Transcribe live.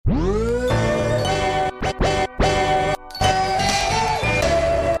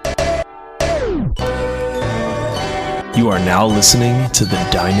now listening to the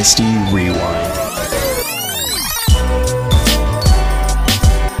Dynasty Rewind.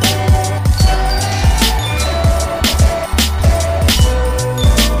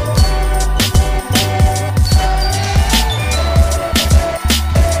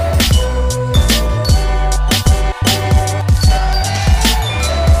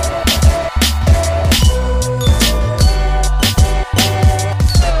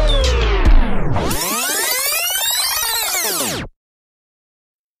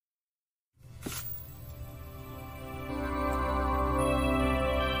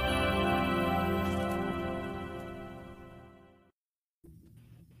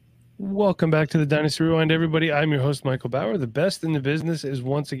 Welcome back to the Dynasty Rewind, everybody. I'm your host, Michael Bauer. The best in the business is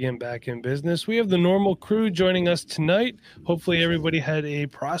once again back in business. We have the normal crew joining us tonight. Hopefully everybody had a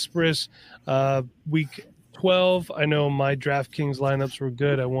prosperous week 12. I know my DraftKings lineups were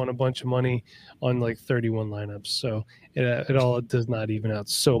good. I won a bunch of money on like 31 lineups, so it all does not even out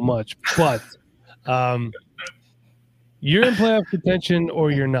so much. But you're in playoff contention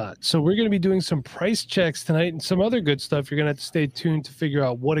or you're not. So we're going to be doing some price checks tonight and some other good stuff. You're going to have to stay tuned to figure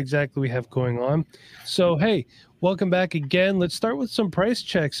out what exactly we have going on. So, hey, welcome back again. Let's start with some price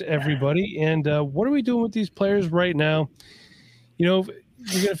checks, everybody. And what are we doing with these players right now? You know,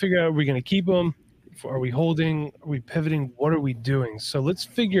 we're going to figure out, are we going to keep them? Are we holding? Are we pivoting? What are we doing? So let's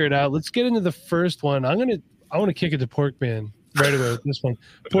figure it out. Let's get into the first one. I want to kick it to Porkman right away with this one.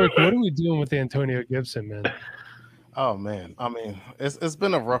 Pork, what are we doing with Antonio Gibson, man? Oh man, I mean, it's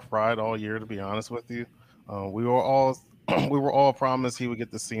been a rough ride all year, to be honest with you. We were all promised he would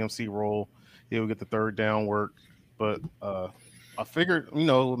get the CMC role, he would get the third down work, but I figured, with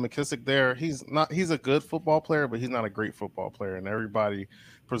McKissick there, he's a good football player, but he's not a great football player, and everybody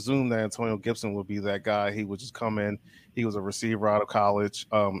presumed that Antonio Gibson would be that guy. He would just come in. He was a receiver out of college.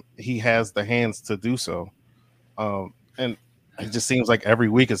 He has the hands to do so, and it just seems like every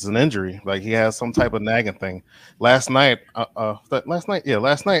week it's an injury. Like he has some type of nagging thing. Last night, I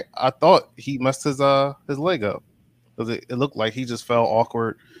thought he messed his leg up because it looked like he just fell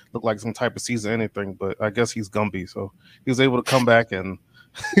awkward, looked like some type of season anything. But I guess he's Gumby, so he was able to come back and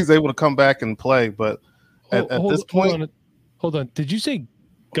play. But at this point, hold on. Did you say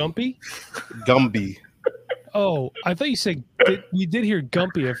Gumpy? Gumby. Oh, I thought you said you did hear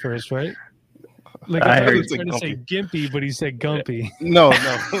Gumpy at first, right? Like I thought he was trying to say Gimpy, but he said Gumpy. No,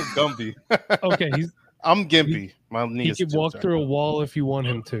 Gumpy. Okay, I'm Gimpy. My knee. He can walk through a wall if you want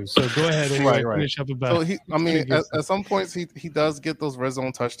him to. So go ahead and finish up about. So at some points he does get those red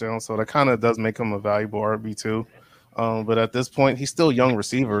zone touchdowns, so that kind of does make him a valuable RB2. But at this point, he's still young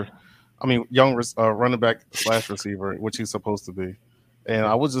receiver. I mean, young running back / receiver, which he's supposed to be. And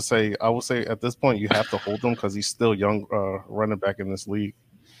I would say at this point you have to hold him because he's still young running back in this league.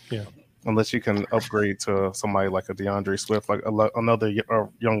 Yeah. Unless you can upgrade to somebody like a DeAndre Swift, like another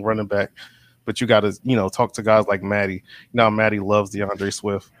young running back. But you got to, talk to guys like Maddie. Maddie loves DeAndre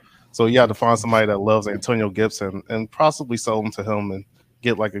Swift. So you have to find somebody that loves Antonio Gibson and possibly sell him to him and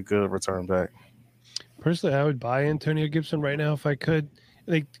get like a good return back. Personally, I would buy Antonio Gibson right now if I could.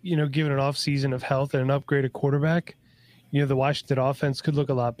 Like, given an off season of health and an upgraded quarterback, the Washington offense could look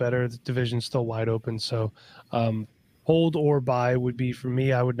a lot better. The division's still wide open. So, hold or buy would be for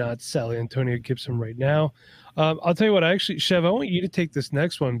me. I would not sell Antonio Gibson right now. I'll tell you what, Chev, I want you to take this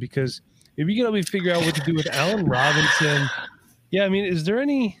next one because if you can help me figure out what to do with Allen Robinson. Yeah, I mean, there's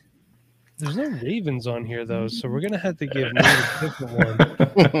no Ravens on here though, so we're going to have to give Nate a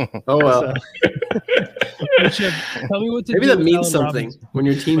different one. Oh, well. Chev, tell me what to Maybe do that with means Allen something Robinson. when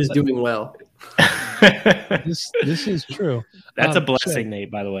your team is doing well. This is true. That's a blessing, Chev,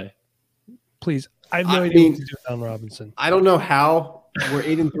 Nate, by the way. Please. I have no idea what to do with Allen Robinson. I don't know how we're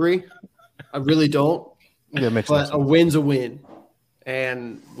 8-3. I really don't. Yeah, it makes but sense. A win's a win,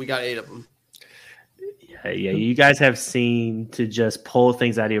 and we got 8 of them. Yeah, you guys have seen to just pull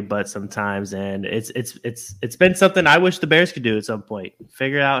things out of your butt sometimes, and it's been something I wish the Bears could do at some point.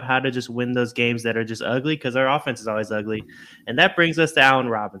 Figure out how to just win those games that are just ugly because our offense is always ugly, and that brings us to Allen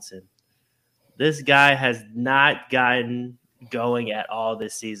Robinson. This guy has not gotten going at all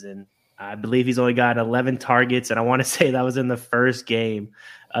this season. I believe he's only got 11 targets, and I want to say that was in the first game.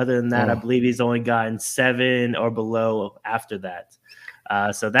 Other than that, I believe he's only gotten 7 or below after that.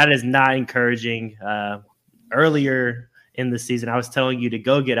 So that is not encouraging. Earlier in the season, I was telling you to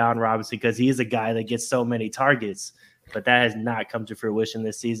go get Allen Robinson because he is a guy that gets so many targets, but that has not come to fruition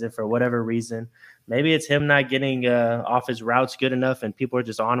this season for whatever reason. Maybe it's him not getting off his routes good enough and people are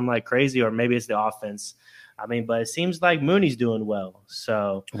just on him like crazy, or maybe it's the offense. I mean, but it seems like Mooney's doing well.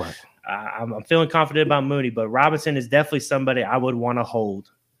 So I'm feeling confident about Mooney, but Robinson is definitely somebody I would want to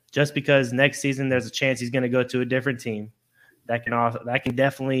hold just because next season there's a chance he's going to go to a different team. that can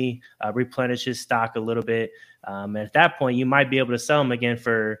definitely replenish his stock a little bit. And at that point, you might be able to sell him again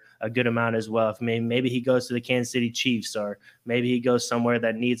for a good amount as well. If maybe he goes to the Kansas City Chiefs, or maybe he goes somewhere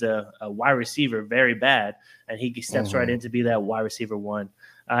that needs a wide receiver very bad, and he steps right in to be that wide receiver one.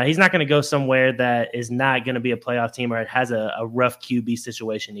 He's not going to go somewhere that is not going to be a playoff team or it has a rough QB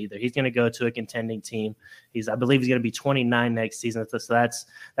situation either. He's going to go to a contending team. I believe he's going to be 29 next season. So that's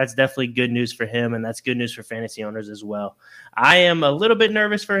definitely good news for him, and that's good news for fantasy owners as well. I am a little bit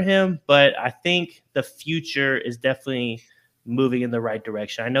nervous for him, but I think the future is definitely moving in the right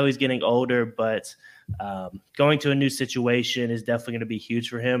direction. I know he's getting older, but going to a new situation is definitely going to be huge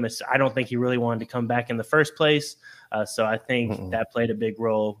for him. I don't think he really wanted to come back in the first place. So I think that played a big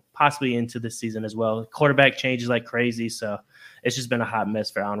role, possibly into this season as well. Quarterback changes like crazy, so it's just been a hot mess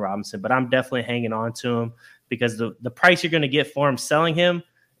for Allen Robinson. But I'm definitely hanging on to him because the price you're going to get for him selling him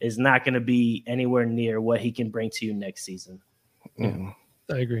is not going to be anywhere near what he can bring to you next season. Yeah,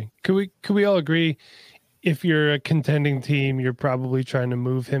 I agree. Could we all agree? If you're a contending team, you're probably trying to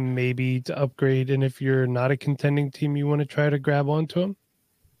move him maybe to upgrade. And if you're not a contending team, you want to try to grab onto him?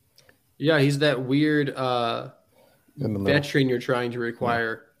 Yeah, he's that weird veteran you're trying to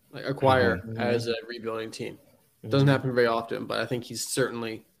acquire as a rebuilding team. Doesn't happen very often, but I think he's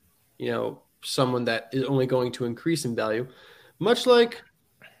certainly, someone that is only going to increase in value, much like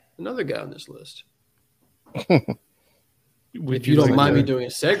another guy on this list. If you don't mind me doing a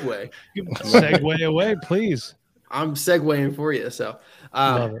segue. Segue away, please. I'm segueing for you. So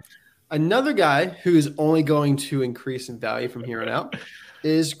another guy who's only going to increase in value from here on out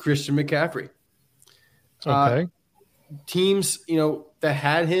is Christian McCaffrey. Okay. Teams, that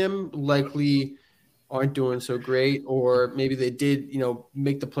had him likely aren't doing so great, or maybe they did,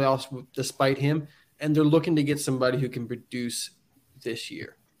 make the playoffs despite him, and they're looking to get somebody who can produce this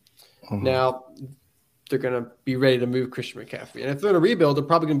year. Now, they're going to be ready to move Christian McCaffrey. And if they're in a rebuild, they're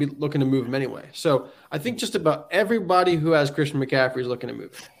probably going to be looking to move him anyway. So I think just about everybody who has Christian McCaffrey is looking to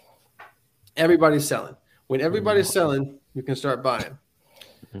move. Everybody's selling. When everybody's selling, you can start buying.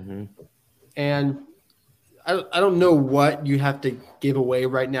 And I don't know what you have to give away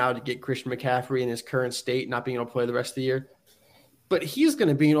right now to get Christian McCaffrey in his current state, not being able to play the rest of the year. But he's going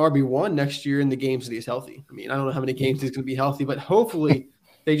to be an RB1 next year in the games that he's healthy. I mean, I don't know how many games he's going to be healthy, but hopefully –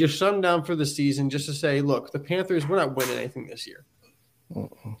 they just shut him down for the season just to say, look, the Panthers, we're not winning anything this year.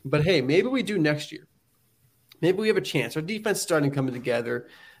 But, hey, maybe we do next year. Maybe we have a chance. Our defense is starting coming together.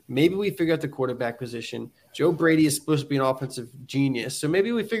 Maybe we figure out the quarterback position. Joe Brady is supposed to be an offensive genius, so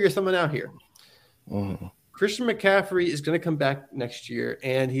maybe we figure something out here. Christian McCaffrey is going to come back next year,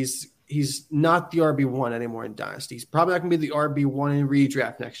 and he's not the RB1 anymore in Dynasty. He's probably not going to be the RB1 in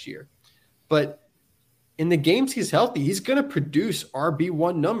redraft next year. But in the games he's healthy, he's going to produce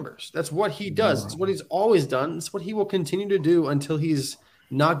RB1 numbers. That's what he does. It's what he's always done. It's what he will continue to do until he's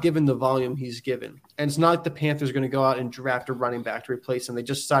not given the volume he's given. And it's not like the Panthers are going to go out and draft a running back to replace him. They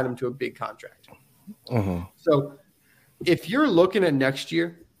just signed him to a big contract. So if you're looking at next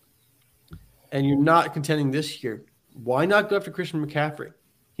year and you're not contending this year, why not go after Christian McCaffrey?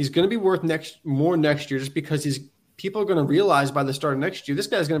 He's going to be worth more next year just because people are going to realize by the start of next year, this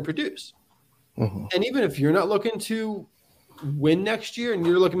guy's going to produce. And even if you're not looking to win next year and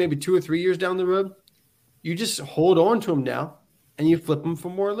you're looking maybe 2 or 3 years down the road, you just hold on to him now and you flip him for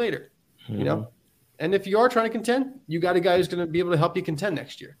more later, And if you are trying to contend, you got a guy who's going to be able to help you contend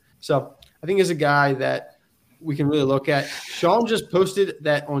next year. So I think he's a guy that we can really look at. Sean just posted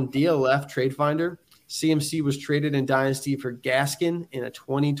that on DLF Trade Finder, CMC was traded in Dynasty for Gaskin in a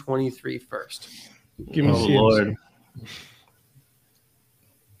 2023 first. Give me CMC. Lord.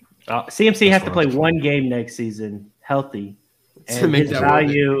 CMC has to play one game next season, healthy, and his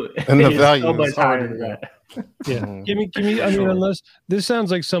value is so much higher than that. Yeah, give me. I mean, unless this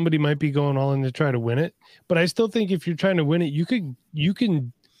sounds like somebody might be going all in to try to win it, but I still think if you're trying to win it, you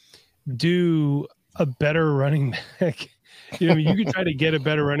can do a better running back. You could try to get a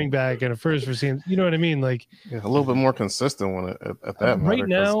better running back and a first for CMC. You know what I mean? Like a little bit more consistent when at that matter. Right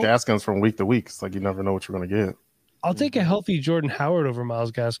now, Gaskin's from week to week. It's like you never know what you're going to get. I'll take a healthy Jordan Howard over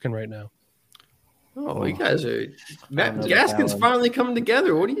Myles Gaskin right now. Oh, you guys are – Gaskin's finally coming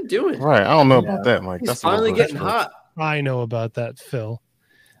together. What are you doing? Right. I don't know about that, Mike. He's finally getting hot. I know about that, Phil.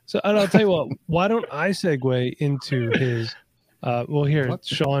 So and I'll tell you what, why don't I segue into his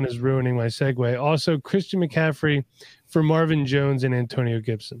Sean is ruining my segue. Also, Christian McCaffrey for Marvin Jones and Antonio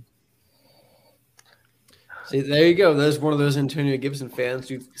Gibson. See, there you go. There's one of those Antonio Gibson fans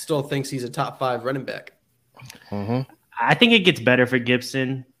who still thinks he's a top 5 running back. I think it gets better for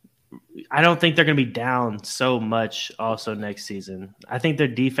Gibson. I don't think they're going to be down so much also next season. I think their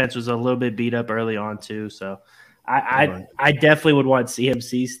defense was a little bit beat up early on too. So I definitely would want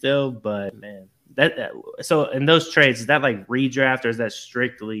CMC still, but man, so in those trades, is that like redraft or is that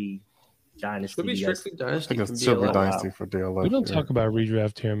strictly Dynasty? Should be strictly I Dynasty. think From it's Silver DLF. Dynasty for DLF. We don't talk about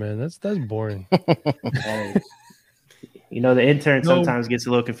redraft here, man. That's boring. Hey, the intern sometimes gets a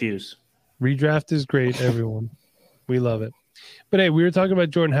little confused. Redraft is great, everyone. We love it. But hey, we were talking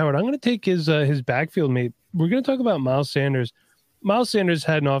about Jordan Howard. I'm going to take his backfield mate. We're going to talk about Miles Sanders. Miles Sanders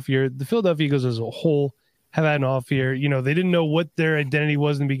had an off year. The Philadelphia Eagles as a whole have had an off year. They didn't know what their identity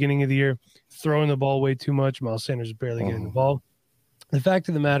was in the beginning of the year, throwing the ball way too much. Miles Sanders is barely getting the ball. The fact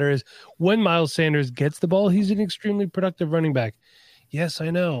of the matter is, when Miles Sanders gets the ball, he's an extremely productive running back. Yes,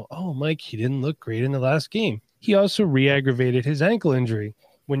 I know. Oh, Mike, he didn't look great in the last game. He also re-aggravated his ankle injury.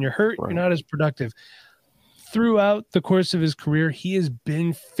 When you're hurt, You're not as productive. Throughout the course of his career, he has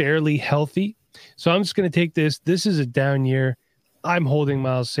been fairly healthy. So I'm just going to take this. This is a down year. I'm holding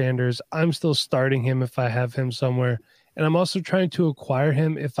Miles Sanders. I'm still starting him if I have him somewhere. And I'm also trying to acquire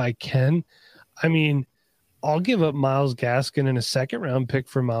him if I can. I mean, I'll give up Myles Gaskin in a second-round pick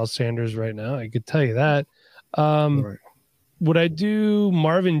for Miles Sanders right now. I could tell you that. Would I do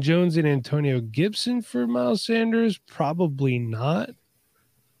Marvin Jones and Antonio Gibson for Miles Sanders? Probably not.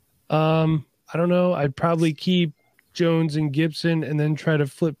 I don't know. I'd probably keep Jones and Gibson and then try to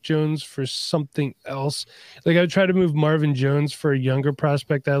flip Jones for something else. Like I'd try to move Marvin Jones for a younger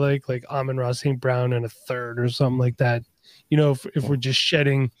prospect I like Amon-Ra St. Brown and a third or something like that. If we're just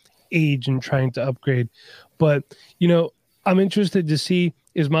shedding age and trying to upgrade. But, I'm interested to see,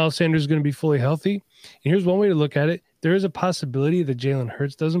 is Miles Sanders going to be fully healthy? And here's one way to look at it. There is a possibility that Jalen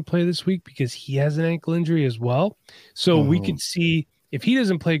Hurts doesn't play this week because he has an ankle injury as well. So we could see if he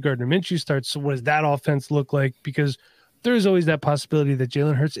doesn't play, Gardner Minshew starts. So what does that offense look like? Because there's always that possibility that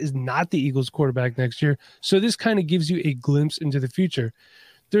Jalen Hurts is not the Eagles quarterback next year. So this kind of gives you a glimpse into the future.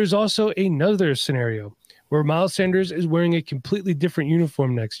 There's also another scenario where Miles Sanders is wearing a completely different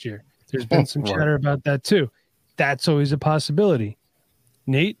uniform next year. There's been some chatter about that too. That's always a possibility.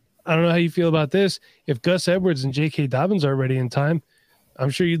 Nate, I don't know how you feel about this. If Gus Edwards and J.K. Dobbins are ready in time, I'm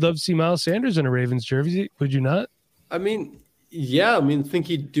sure you'd love to see Miles Sanders in a Ravens jersey. Would you not? I think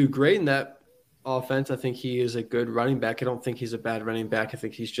he'd do great in that offense. I think he is a good running back. I don't think he's a bad running back. I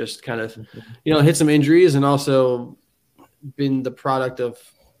think he's just kind of, hit some injuries and also been the product of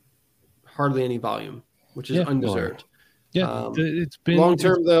hardly any volume, which is undeserved. Yeah, it's been long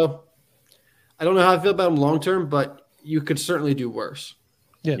term though. I don't know how I feel about him long term, but you could certainly do worse.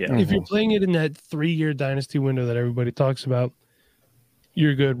 Yeah. If you're playing it in that 3-year dynasty window that everybody talks about,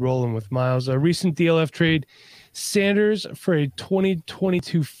 you're good rolling with Miles. A recent DLF trade, Sanders for a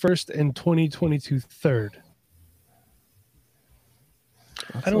 2022 first and 2022 third.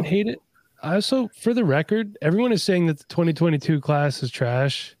 I don't hate it. Also, for the record, everyone is saying that the 2022 class is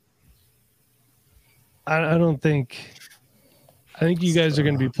trash. I think you guys are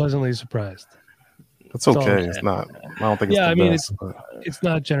going to be pleasantly surprised. It's okay. It's not. I don't think it's the best. It's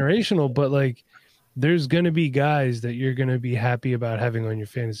not generational, but there's going to be guys that you're going to be happy about having on your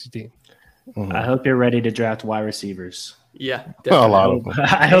fantasy team. I hope you're ready to draft wide receivers. Yeah, definitely. A lot of them.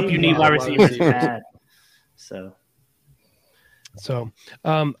 I hope you need wide receivers bad. So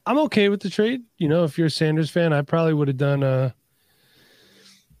I'm okay with the trade. If you're a Sanders fan, I probably would have done I'm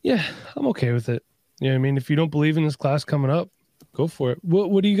okay with it. If you don't believe in this class coming up, go for it.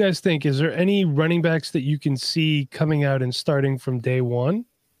 What do you guys think? Is there any running backs that you can see coming out and starting from day one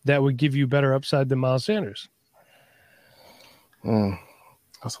that would give you better upside than Miles Sanders?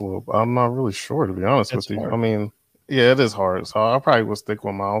 That's a little. I'm not really sure, to be honest with you. Hard. I mean, it is hard. So I probably would stick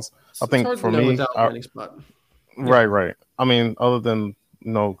with Miles. I think for me, right. I mean, other than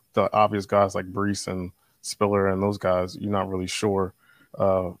the obvious guys like Brees and Spiller and those guys, you're not really sure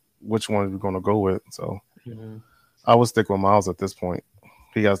which one you're going to go with. So I would stick with Miles at this point.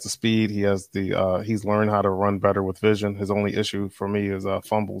 He has the speed. He has he's learned how to run better with vision. His only issue for me is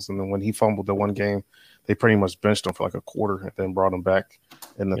fumbles. And then when he fumbled the one game, they pretty much benched him for like a quarter and then brought him back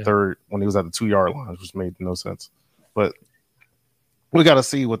in the third when he was at the 2-yard line, which made no sense. But we got to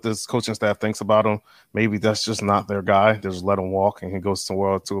see what this coaching staff thinks about him. Maybe that's just not their guy. They just let him walk and he goes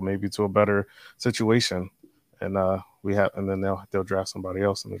somewhere to a better situation. And then they'll draft somebody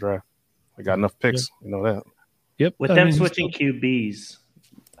else in the draft. They got enough picks, you know that. Yep. With them switching QBs,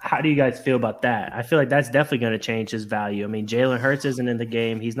 how do you guys feel about that? I feel like that's definitely going to change his value. I mean, Jalen Hurts isn't in the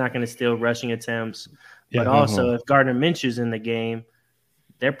game. He's not going to steal rushing attempts. But also, if Gardner Minshew's in the game,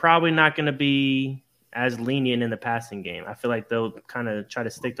 they're probably not going to be as lenient in the passing game. I feel like they'll kind of try to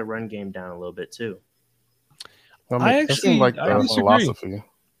stick the run game down a little bit too. I actually like the philosophy.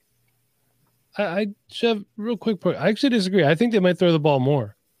 I have real quick point. I actually disagree. I think they might throw the ball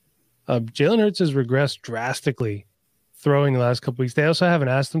more. Jalen Hurts has regressed drastically throwing the last couple weeks. They also haven't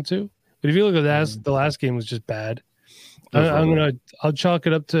asked him to. But if you look at that, the last game was just bad. I'll chalk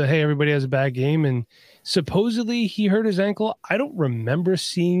it up to, hey, everybody has a bad game. And supposedly he hurt his ankle. I don't remember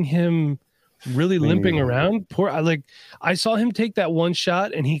seeing him really limping around. I saw him take that one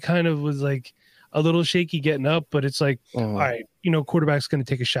shot and he kind of was like a little shaky getting up, but it's like, all right, quarterback's going to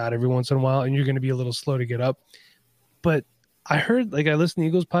take a shot every once in a while and you're going to be a little slow to get up. But I heard, I listened to the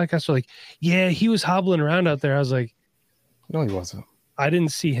Eagles podcast, they're like, yeah, he was hobbling around out there. I was like, no, he wasn't. I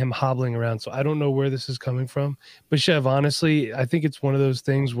didn't see him hobbling around, so I don't know where this is coming from. But Chev, honestly, I think it's one of those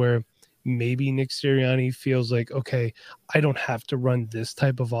things where maybe Nick Sirianni feels like, okay, I don't have to run this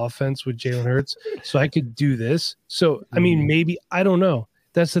type of offense with Jalen Hurts, so I could do this. So, I mean, maybe, I don't know.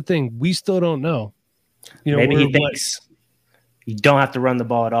 That's the thing. We still don't know. Maybe he thinks you don't have to run the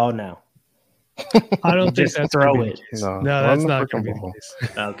ball at all now. I don't think that's throw it. No, that's not going to be the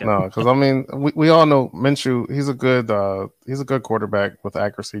case. Okay. No, because I mean, we all know Minshew. He's a good quarterback with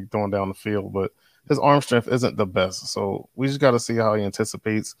accuracy going down the field, but his arm strength isn't the best. So we just got to see how he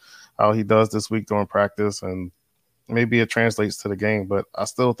anticipates, how he does this week during practice, and maybe it translates to the game. But I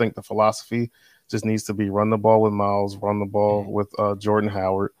still think the philosophy just needs to be run the ball with Miles, run the ball with Jordan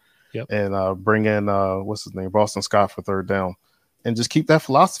Howard, and bring in what's his name, Boston Scott for third down. And just keep that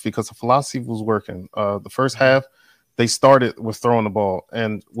philosophy because the philosophy was working. The first half, they started with throwing the ball,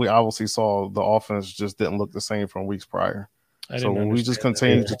 and we obviously saw the offense just didn't look the same from weeks prior. So when we just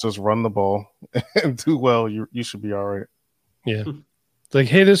continue to just run the ball and do well, you should be all right. Yeah. Like,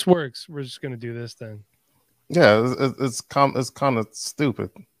 hey, this works. We're just going to do this then. Yeah, it's kind of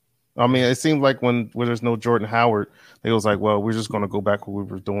stupid. I mean, it seemed like when there's no Jordan Howard, it was like, well, we're just going to go back what we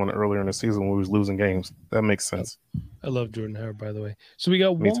were doing earlier in the season when we was losing games. That makes sense. I love Jordan Howard, by the way. So we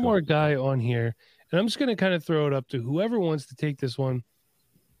got one more guy on here, and I'm just going to kind of throw it up to whoever wants to take this one.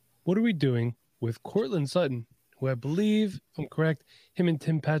 What are we doing with Courtland Sutton, who I believe, if I'm correct, him and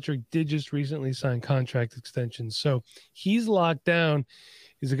Tim Patrick did just recently sign contract extensions. So he's locked down.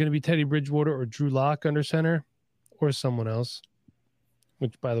 Is it going to be Teddy Bridgewater or Drew Lock under center or someone else?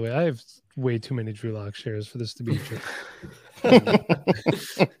 Which, by the way, I have way too many Drew Lock shares for this to be true.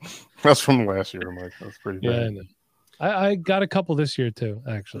 That's from last year, Mike. That's pretty bad. Yeah, I know. I got a couple this year, too,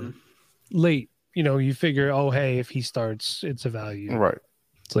 actually. Late. You figure, oh, hey, if he starts, it's a value. Right.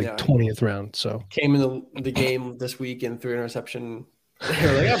 It's like 20th round. So came in the game this week and threw an interception.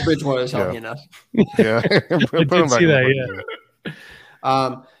 They're like, yeah, Bridgewater is healthy enough. Yeah. I did see that,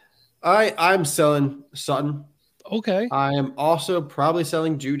 yeah. I'm selling Sutton. Okay. I am also probably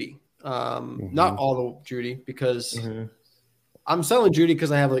selling Judy. Not all the Judy because I'm selling Judy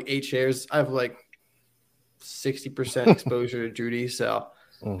because I have like 8 shares. I have like 60% exposure to Judy, so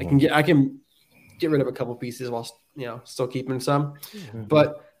I can get rid of a couple pieces while still keeping some.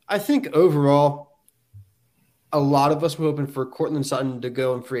 But I think overall, a lot of us were hoping for Courtland Sutton to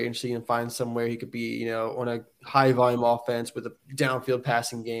go in free agency and find somewhere he could be, on a high volume offense with a downfield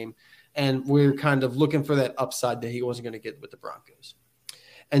passing game. And we're kind of looking for that upside that he wasn't going to get with the Broncos.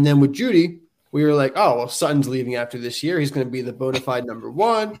 And then with Judy, we were like, oh, well, Sutton's leaving after this year. He's going to be the bona fide number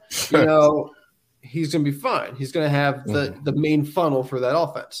one. He's going to be fine. He's going to have the main funnel for that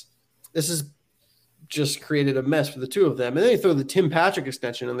offense. This has just created a mess for the two of them. And then they throw the Tim Patrick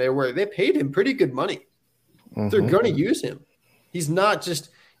extension in there where they paid him pretty good money. They're going to use him. He's not just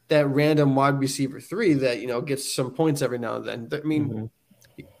that random wide receiver 3 that, gets some points every now and then. I mean,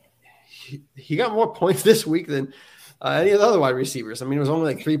 he got more points this week than any of the other wide receivers. I mean, it was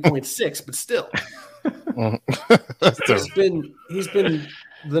only like 3.6, but still. He's been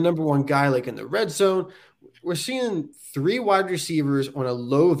the number one guy like in the red zone. We're seeing 3 wide receivers on a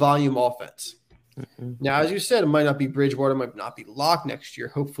low volume offense. Now, as you said, it might not be Bridgewater, it might not be Locke next year.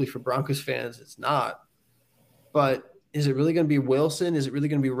 Hopefully for Broncos fans, it's not. But is it really going to be Wilson? Is it really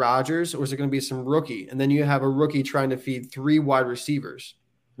going to be Rodgers? Or is it going to be some rookie? And then you have a rookie trying to feed 3 wide receivers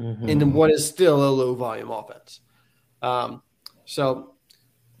in what is still a low volume offense. So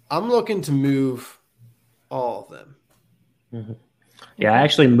I'm looking to move all of them. Yeah, I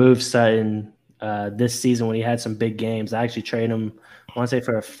actually moved Sutton this season when he had some big games. I actually traded him, I want to say,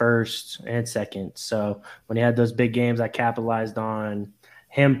 for a first and second. So when he had those big games, I capitalized on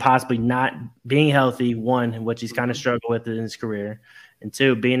him possibly not being healthy, one, which he's kind of struggled with in his career, and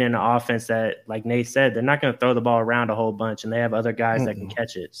 2, being in an offense that, like Nate said, they're not going to throw the ball around a whole bunch, and they have other guys that can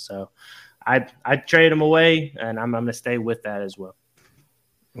catch it. So I trade him away, and I'm going to stay with that as well.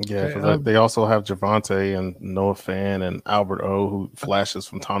 Yeah, because they also have Javonte and Noah Fan and Albert O, who flashes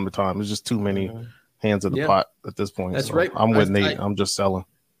from time to time. There's just too many hands in the pot at this point. That's right. I'm with Nate. I'm just selling.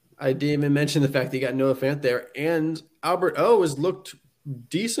 I didn't even mention the fact that you got Noah Fant there, and Albert O has looked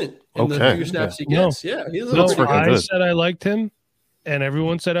decent in the Okay, few snaps he No. gets. Yeah, he's No, freaking I good. said I liked him, and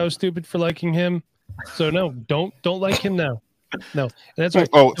everyone said I was stupid for liking him. So no, don't like him now. No, and that's right.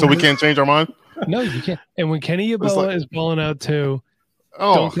 Oh, so And we when- can't change our mind? No, you can't. And when Kenny It's Yeboah like- is balling out too,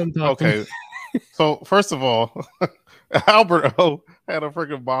 Oh, don't come talk to me. okay. So first of all, Albert O had a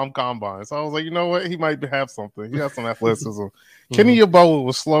freaking bomb combine. So I was like, you know what? He might have something. He has some athleticism. Kenny Yeboah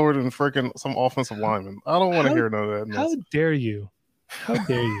was slower than freaking some offensive lineman. I don't want to How- hear none of that. How mess. dare you? How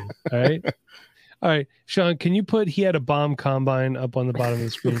dare you? All right. All right, Sean, can you put he had a bomb combine up on the bottom of the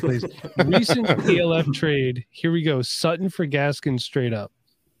screen, please? Recent PLF trade. Here we go. Sutton for Gaskin straight up.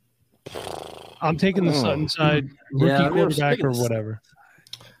 I'm taking the Sutton side, rookie Yeah, I mean, I'm quarterback sticking or this- whather.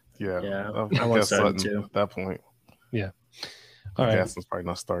 Yeah, I I want guess Sutton Sutton too. at that point. All right. Gaston's probably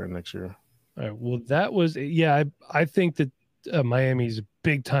not starting next year. All right. Well, that was I think that Miami's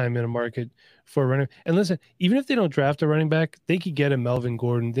big time in a market for a running. And listen, even if they don't draft a running back, they could get a Melvin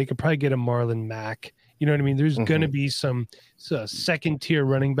Gordon. They could probably get a Marlon Mack. You know what I mean? There's going to be some second tier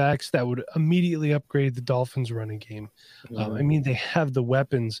running backs that would immediately upgrade the Dolphins' running game. I mean, they have the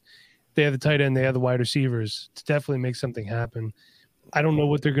weapons. They have the tight end. They have the wide receivers to definitely make something happen. I don't know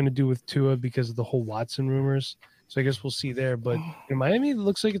what they're going to do with Tua because of the whole Watson rumors. So I guess we'll see there. But in Miami, it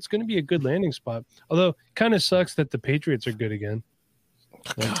looks like it's going to be a good landing spot. Although, kind of sucks that the Patriots are good again.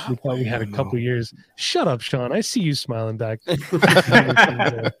 We thought we had a couple years. Shut up, Sean. I see you smiling back.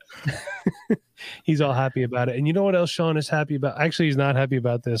 He's all happy about it. And you know what else Sean is happy about? Actually, he's not happy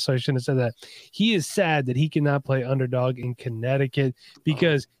about this, so I shouldn't have said that. He is sad that he cannot play underdog in Connecticut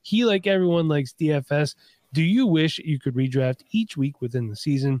because he, like everyone, likes DFS. Do you wish you could redraft each week within the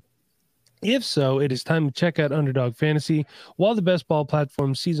season? If so, it is time to check out Underdog Fantasy. While the best ball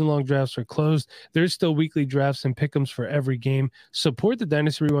platform season-long drafts are closed, there's still weekly drafts and pick'ems for every game. Support the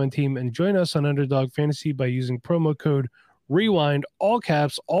Dynasty Rewind team and join us on Underdog Fantasy by using promo code REWIND, all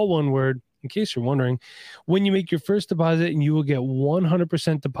caps, all one word, in case you're wondering. When you make your first deposit, and you will get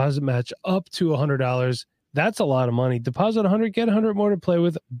 100% deposit match up to $100. That's a lot of money. Deposit 100, get 100 more to play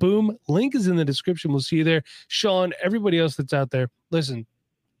with. Boom. Link is in the description. We'll see you there. Sean, everybody else that's out there, listen,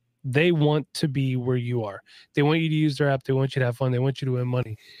 they want to be where you are. They want you to use their app. They want you to have fun. They want you to win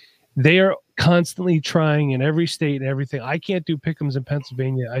money. They are constantly trying in every state and everything. I can't do pick'ems in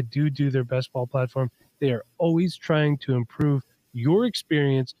Pennsylvania. I do their best ball platform. They are always trying to improve your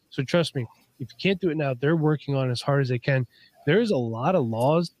experience. So trust me, if you can't do it now, they're working on it as hard as they can. There's a lot of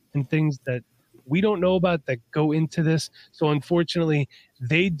laws and things that we don't know about that go into this. So unfortunately,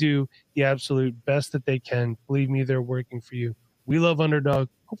 they do the absolute best that they can. Believe me, they're working for you. We love Underdog.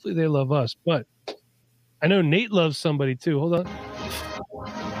 Hopefully they love us. But I know Nate loves somebody too. Hold on.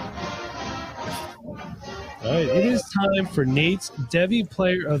 All right, it is time for Nate's Devy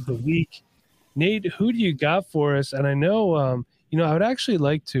Player of the Week. Nate, who do you got for us? And I know, I would actually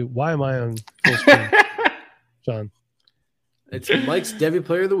like to. Why am I on full screen, John? It's Mike's Devy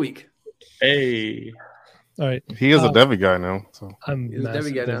Player of the Week. Hey, All right, He is a Devy guy now. So I'm He's a massive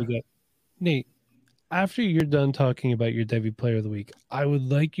Devy guy now. Devy guy. Nate, after you're done talking about your Devy Player of the Week, I would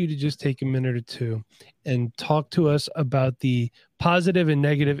like you to just take a minute or two and talk to us about the positive and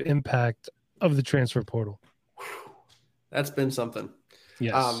negative impact of the transfer portal. That's been something.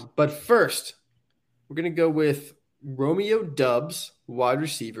 Yes. But first, we're going to go with Romeo Dubs, wide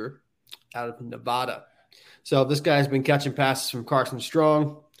receiver out of Nevada. So this guy's been catching passes from Carson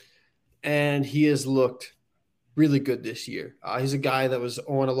Strong, and he has looked really good this year. He's a guy that was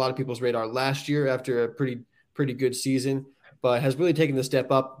on a lot of people's radar last year after a pretty good season, but has really taken the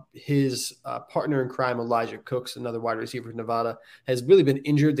step up. His partner in crime, Elijah Cooks, another wide receiver from Nevada, has really been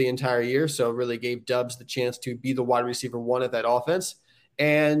injured the entire year, so really gave Dubs the chance to be the wide receiver one at that offense.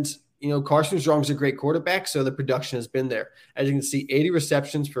 And, Carson Strong's a great quarterback, so the production has been there. As you can see, 80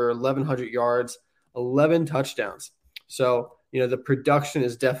 receptions for 1,100 yards, 11 touchdowns. So, the production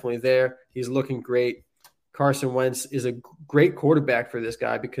is definitely there. He's looking great. Carson Wentz is a great quarterback for this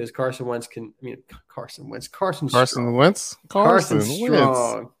guy because Carson Wentz Carson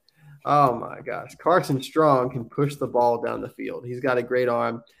Strong. Oh my gosh. Carson Strong can push the ball down the field. He's got a great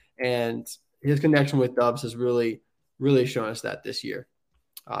arm, and his connection with Dubs has really, really shown us that this year.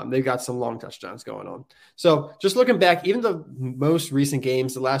 They've got some long touchdowns going on. So just looking back, even the most recent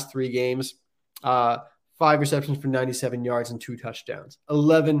games, the last 3 games, 5 receptions for 97 yards and 2 touchdowns,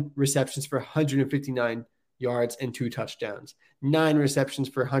 11 receptions for 159 yards and 2 touchdowns, 9 receptions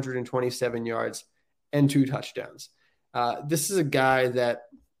for 127 yards and 2 touchdowns. This is a guy that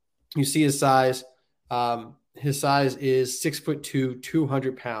you see his size. His size is 6'2",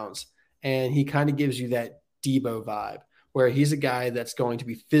 200 pounds, and he kind of gives you that Debo vibe, where he's a guy that's going to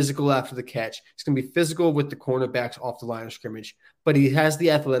be physical after the catch. He's going to be physical with the cornerbacks off the line of scrimmage, but he has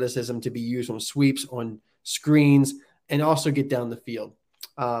the athleticism to be used on sweeps, on screens, and also get down the field.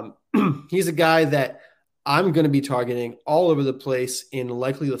 He's a guy that I'm going to be targeting all over the place in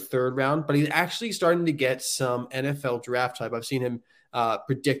likely the third round, but he's actually starting to get some NFL draft type. I've seen him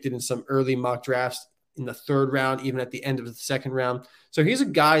predicted in some early mock drafts in the third round, even at the end of the second round. So he's a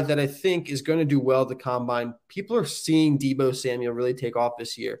guy that I think is going to do well at the combine. People are seeing Deebo Samuel really take off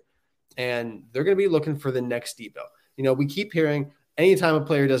this year, and they're going to be looking for the next Deebo. You know, we keep hearing anytime a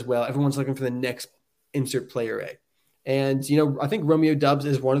player does well, everyone's looking for the next insert player A. And, you know, I think Romeo Doubs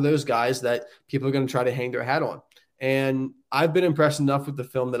is one of those guys that people are going to try to hang their hat on. And I've been impressed enough with the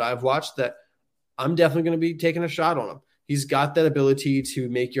film that I've watched that I'm definitely going to be taking a shot on him. He's got that ability to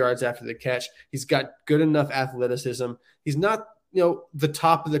make yards after the catch. He's got good enough athleticism. He's not, you know, the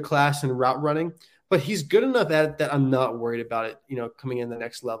top of the class in route running, but he's good enough at it that I'm not worried about it, you know, coming in the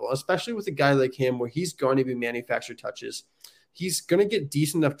next level, especially with a guy like him where he's going to be manufactured touches. He's going to get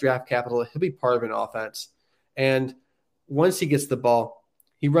decent enough draft capital. He'll be part of an offense. And once he gets the ball,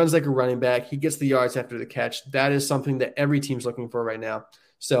 he runs like a running back. He gets the yards after the catch. That is something that every team's looking for right now.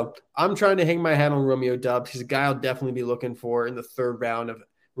 So I'm trying to hang my hat on Romeo Doubs. He's a guy I'll definitely be looking for in the third round of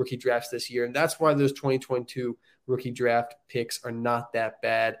rookie drafts this year. And that's why those 2022 rookie draft picks are not that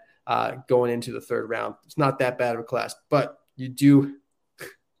bad going into the third round. It's not that bad of a class, but you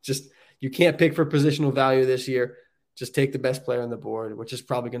can't pick for positional value this year. Just take the best player on the board, which is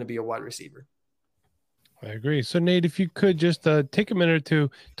probably going to be a wide receiver. I agree. So, Nate, if you could just take a minute or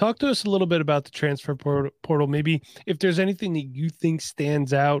two, talk to us a little bit about the transfer portal. Maybe if there's anything that you think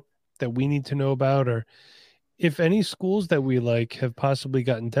stands out that we need to know about, or if any schools that we like have possibly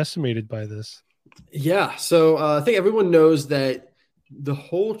gotten decimated by this. Yeah. So I think everyone knows that the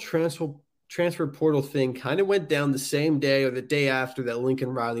whole transfer portal thing kind of went down the same day or the day after that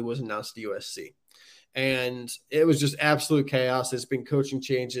Lincoln Riley was announced to USC. And it was just absolute chaos. There's been coaching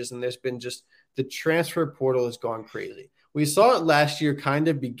changes, and there's been just the transfer portal has gone crazy. We saw it last year kind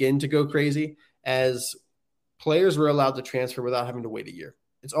of begin to go crazy as players were allowed to transfer without having to wait a year.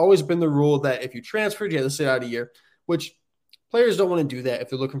 It's always been the rule that if you transferred, you had to sit out a year, which players don't want to do that if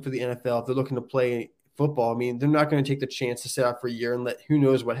they're looking for the NFL, if they're looking to play football. I mean, they're not going to take the chance to sit out for a year and let who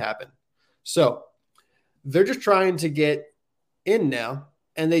knows what happened. So they're just trying to get in now,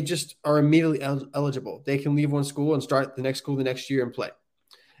 and they just are immediately eligible. They can leave one school and start the next school the next year and play.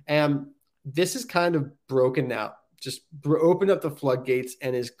 And this is kind of broken now, just opened up the floodgates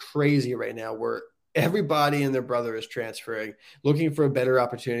and is crazy right now where everybody and their brother is transferring, looking for a better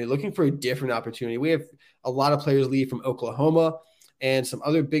opportunity, looking for a different opportunity. We have a lot of players leave from Oklahoma and some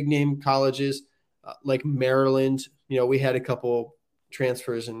other big name colleges like Maryland. You know, we had a couple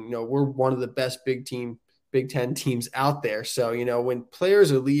transfers, and, you know, we're one of the best Big Ten teams out there. So, you know, when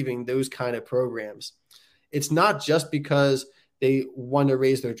players are leaving those kind of programs, it's not just because they want to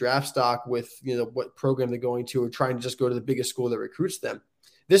raise their draft stock with, you know, what program they're going to, or trying to just go to the biggest school that recruits them.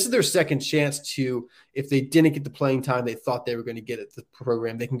 This is their second chance to, if they didn't get the playing time they thought they were going to get at the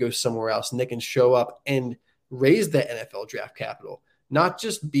program, they can go somewhere else and they can show up and raise that NFL draft capital, not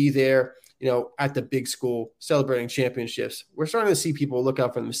just be there, you know, at the big school celebrating championships. We're starting to see people look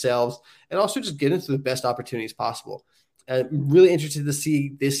out for themselves and also just get into the best opportunities possible. I'm really interested to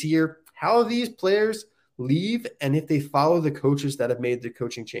see this year how these players leave and if they follow the coaches that have made the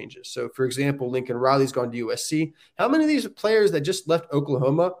coaching changes. So, for example, Lincoln Riley's gone to USC. How many of these players that just left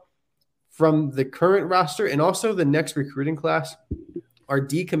Oklahoma from the current roster and also the next recruiting class are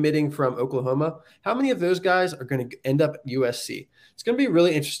decommitting from Oklahoma? How many of those guys are going to end up at USC? It's going to be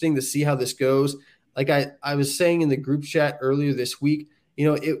really interesting to see how this goes. Like I was saying in the group chat earlier this week, you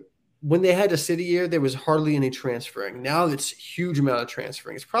know, when they had a city year, there was hardly any transferring. Now it's a huge amount of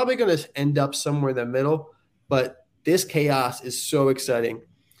transferring. It's probably going to end up somewhere in the middle, but this chaos is so exciting.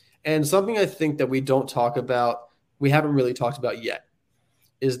 And something I think that we haven't really talked about yet,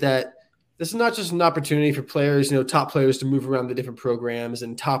 is that this is not just an opportunity for players, you know, top players to move around the different programs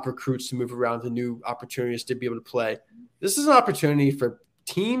and top recruits to move around the new opportunities to be able to play. This is an opportunity for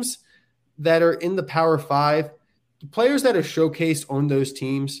teams that are in the Power Five, the players that are showcased on those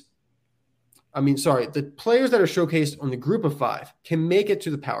teams. The players that are showcased on the group of five can make it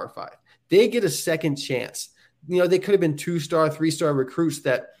to the Power Five. They get a second chance. You know, they could have been 2-star, 3-star recruits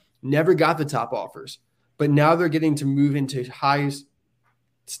that never got the top offers, but now they're getting to move into high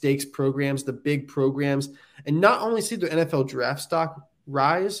stakes programs, the big programs, and not only see their NFL draft stock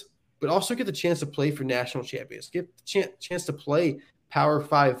rise, but also get the chance to play for national champions, get the chance to play Power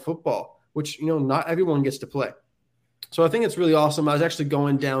Five football, which, you know, not everyone gets to play. So I think it's really awesome. I was actually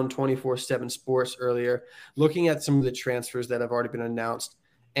going down 24/7 Sports earlier, looking at some of the transfers that have already been announced.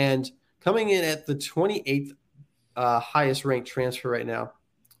 And coming in at the 28th highest ranked transfer right now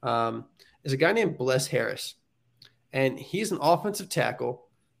is a guy named Bless Harris. And he's an offensive tackle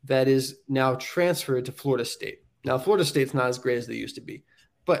that is now transferred to Florida State. Now, Florida State's not as great as they used to be,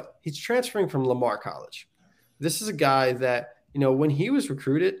 but he's transferring from Lamar College. This is a guy that, when he was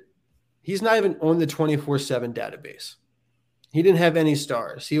recruited, he's not even on the 24/7 database. He didn't have any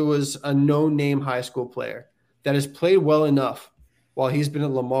stars. He was a no-name high school player that has played well enough while he's been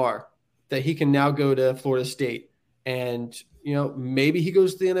at Lamar that he can now go to Florida State and, maybe he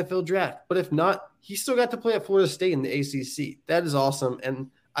goes to the NFL draft. But if not, he still got to play at Florida State in the ACC. That is awesome. And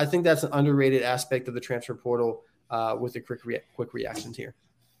I think that's an underrated aspect of the transfer portal with the quick reactions here.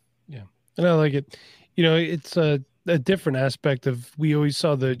 Yeah, and I like it. It's a different aspect of, we always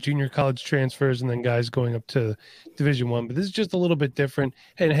saw the junior college transfers and then guys going up to Division I, but this is just a little bit different.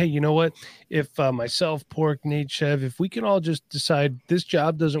 And hey, you know what? If myself, Pork, Nate, Chev, if we can all just decide this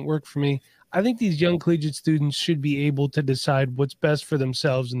job doesn't work for me, I think these young collegiate students should be able to decide what's best for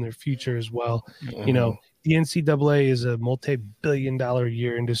themselves and their future as well. Mhm. The NCAA is a multi-billion-dollar a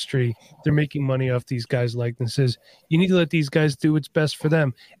year industry. They're making money off these guys' likenesses. You need to let these guys do what's best for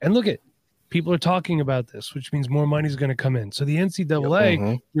them. And look at, people are talking about this, which means more money is going to come in. So the NCAA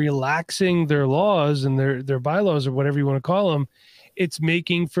Mhm. relaxing their laws and their bylaws, or whatever you want to call them, it's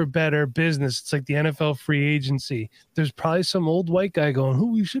making for better business. It's like the NFL free agency. There's probably some old white guy going,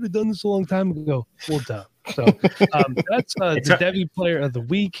 "Oh, we should have done this a long time ago." Well done. So that's the Debbie Player of the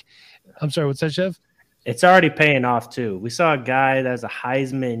Week. I'm sorry, what's that, Chev? It's already paying off too. We saw a guy that's a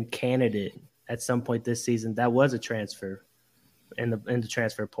Heisman candidate at some point this season that was a transfer in the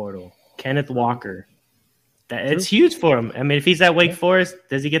transfer portal. Kenneth Walker. It's huge for him. I mean, if he's at Wake Forest,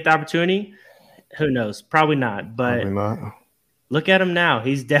 does he get the opportunity? Who knows? Probably not. But Probably not. look at him now.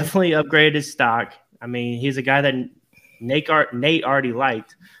 He's definitely upgraded his stock. I mean, he's a guy that Nate already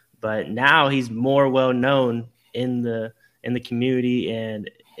liked, but now he's more well known in the community, and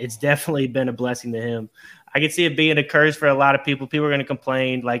it's definitely been a blessing to him. I can see it being a curse for a lot of people. People are going to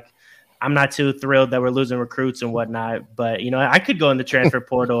complain. Like, I'm not too thrilled that we're losing recruits and whatnot, but I could go in the transfer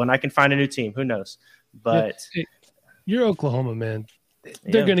portal and I can find a new team. Who knows? But you're Oklahoma, man.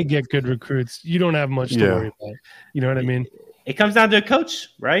 They're going to get good recruits. You don't have much to worry about. You know what I mean? It comes down to a coach,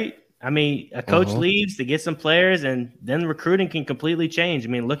 right? I mean, a coach leaves to get some players, and then recruiting can completely change. I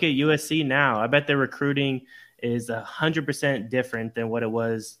mean, look at USC now. I bet their recruiting is 100% different than what it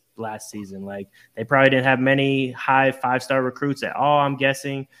was last season. Like, they probably didn't have many high 5-star recruits at all, I'm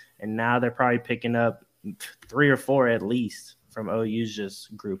guessing, and now they're probably picking up 3 or 4 at least from OU's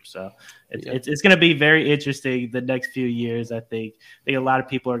just group. So it's going to be very interesting the next few years. I think a lot of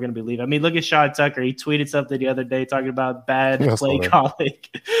people are going to be leaving. I mean, look at Sean Tucker. He tweeted something the other day talking about bad play calling.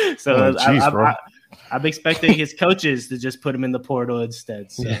 So I'm expecting his coaches to just put him in the portal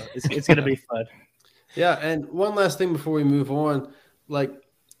instead. So it's going to be fun. Yeah, and one last thing before we move on,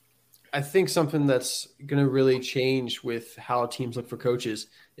 I think something that's going to really change with how teams look for coaches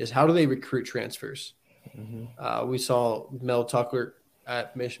is how do they recruit transfers. We saw Mel Tucker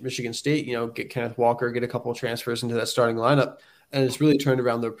at Michigan State, get Kenneth Walker, get a couple of transfers into that starting lineup, and it's really turned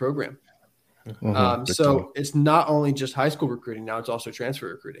around their program. So it's not only just high school recruiting now, it's also transfer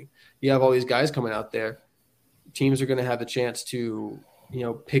recruiting. You have all these guys coming out there. Teams are going to have the chance to,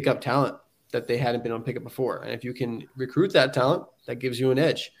 pick up talent that they hadn't been able to pick up before. And if you can recruit that talent, that gives you an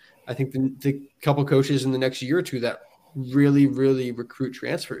edge. I think the couple coaches in the next year or two that really, really recruit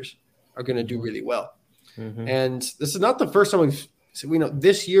transfers are going to do really well. And this is not the first time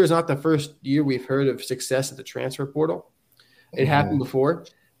this year is not the first year we've heard of success at the transfer portal. It happened before,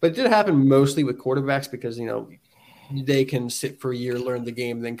 but it did happen mostly with quarterbacks because, they can sit for a year, learn the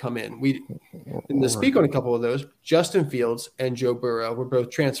game, and then come in. To speak on a couple of those, Justin Fields and Joe Burrow were both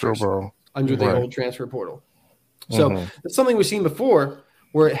transfers under the old transfer portal. So it's something we've seen before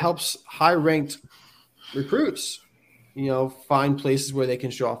where it helps high-ranked recruits find places where they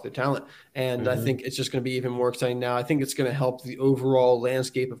can show off their talent. And I think it's just going to be even more exciting now. I think it's going to help the overall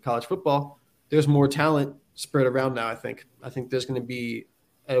landscape of college football. There's more talent spread around now, I think. I think there's going to be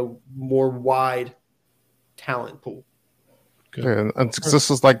a more wide talent pool. Yeah, and this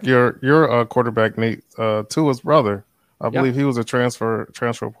is like your quarterback, Nate, Tua's brother. I believe he was a transfer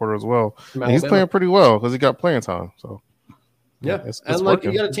porter as well. And he's playing pretty well because he got playing time. So it's and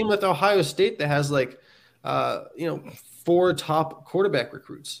working. You got a team like Ohio State that has 4 top quarterback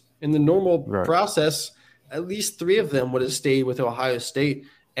recruits. In the normal process, at least 3 of them would have stayed with Ohio State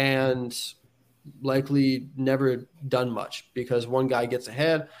and likely never done much because one guy gets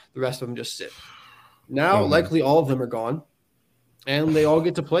ahead, the rest of them just sit. Now, likely all of them are gone, and they all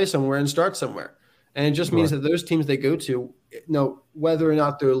get to play somewhere and start somewhere. And it just means that those teams they go to, whether or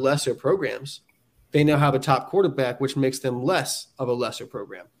not they're lesser programs, they now have a top quarterback, which makes them less of a lesser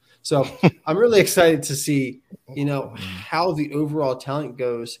program. So I'm really excited to see, how the overall talent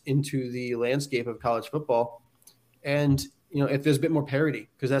goes into the landscape of college football. And, if there's a bit more parity,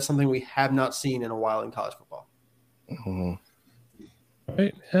 because that's something we have not seen in a while in college football. Mm-hmm.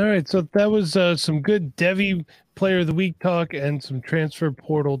 All right. So that was some good Devy Player of the Week talk and some transfer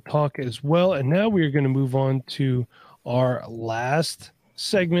portal talk as well. And now we're going to move on to our last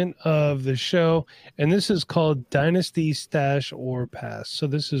segment of the show, and this is called Dynasty Stash or Pass. So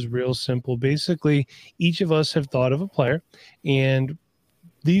this is real simple. Basically, each of us have thought of a player, and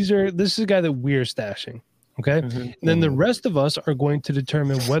this is a guy that we're stashing. Okay. And then the rest of us are going to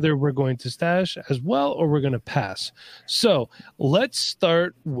determine whether we're going to stash as well or we're going to pass. So let's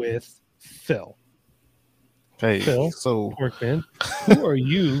start with Phil. Hey, Phil, so Porkman, who are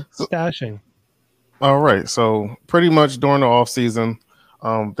you stashing? All right. So pretty much during the offseason,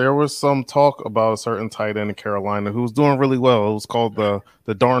 there was some talk about a certain tight end in Carolina who was doing really well. It was called the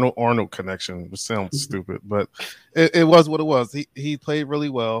Darnold Arnold connection, which sounds stupid, but it was what it was. He played really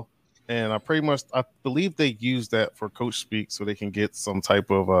well. And I believe they used that for coach speak so they can get some type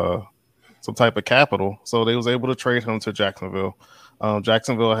of capital. So they was able to trade him to Jacksonville.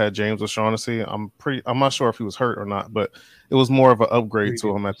 Jacksonville had James O'Shaughnessy. I'm not sure if he was hurt or not, but it was more of an upgrade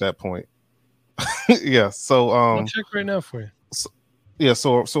to him at that point. Yeah. So I'll check right now for you.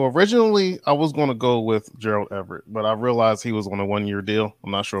 So originally I was going to go with Gerald Everett, but I realized he was on a 1-year deal.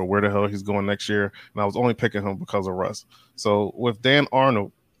 I'm not sure where the hell he's going next year, and I was only picking him because of Russ. So with Dan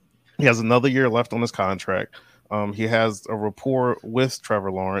Arnold, he has another year left on his contract. He has a rapport with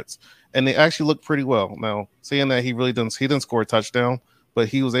Trevor Lawrence, and they actually look pretty well. Now, seeing that he didn't score a touchdown, but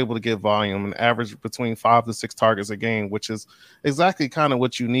he was able to get volume and average between 5 to 6 targets a game, which is exactly kind of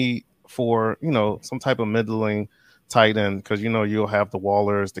what you need for, some type of middling tight end, because, you'll have the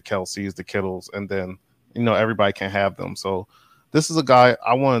Wallers, the Kelseys, the Kittles, and then, everybody can have them. So this is a guy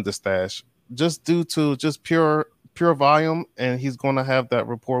I wanted to stash just due to just pure volume, and he's going to have that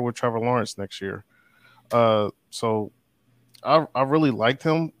rapport with Trevor Lawrence next year. So I really liked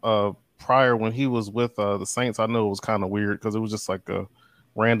him prior when he was with the Saints. I know it was kind of weird because it was just like a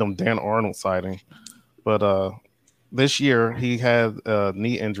random Dan Arnold sighting. But this year he had a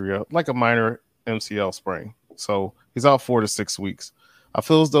knee injury, like a minor MCL sprain. So he's out 4 to 6 weeks. I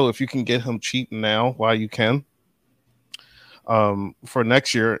feel as though if you can get him cheap now while you can, for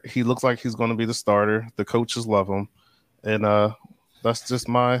next year, he looks like he's going to be the starter. The coaches love him, and that's just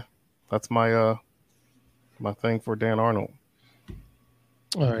my thing for Dan Arnold.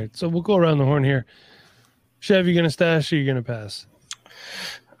 All right, so we'll go around the horn here. Chev, you going to stash or you going to pass?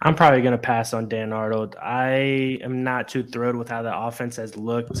 I'm probably going to pass on Dan Arnold. I am not too thrilled with how the offense has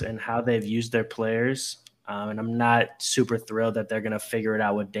looked and how they've used their players, and I'm not super thrilled that they're going to figure it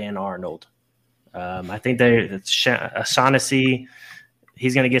out with Dan Arnold. I think Shaughnessy,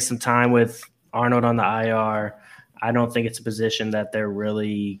 he's going to get some time with Arnold on the IR. I don't think it's a position that they're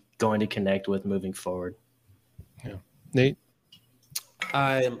really going to connect with moving forward. Yeah. Nate?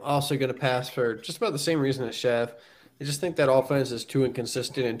 I am also going to pass for just about the same reason as Chev. I just think that offense is too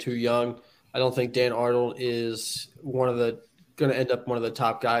inconsistent and too young. I don't think Dan Arnold is going to end up one of the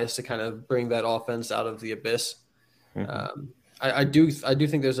top guys to kind of bring that offense out of the abyss. Mm-hmm. I do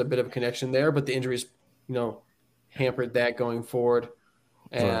think there's a bit of a connection there, but the injuries, hampered that going forward.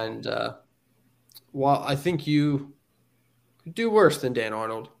 And while I think you could do worse than Dan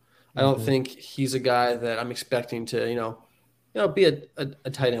Arnold, I don't think he's a guy that I'm expecting to, be a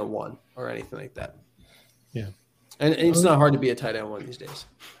tight end 1 or anything like that. Yeah. And it's not hard to be a tight end 1 these days.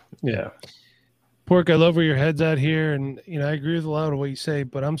 Yeah. Pork, I love where your head's at here. And, I agree with a lot of what you say,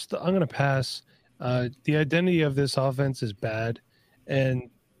 but I'm going to pass. The identity of this offense is bad, and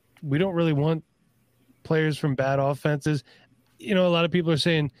we don't really want players from bad offenses. A lot of people are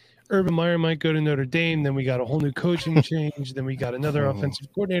saying Urban Meyer might go to Notre Dame, then we got a whole new coaching change, then we got another offensive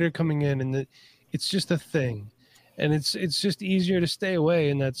coordinator coming in, and it's just a thing. And it's just easier to stay away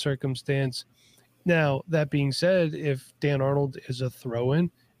in that circumstance. Now, that being said, if Dan Arnold is a throw-in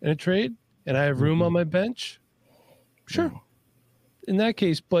in a trade and I have room on my bench, sure, in that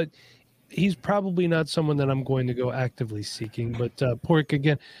case, but he's probably not someone that I'm going to go actively seeking. But Pork,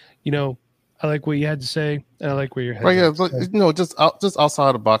 again, I like what you had to say, and I like where your head. Right, yeah, just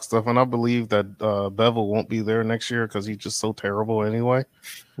outside the box stuff, and I believe that Bevel won't be there next year because he's just so terrible anyway.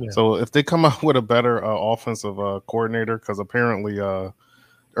 Yeah. So if they come out with a better offensive coordinator, because apparently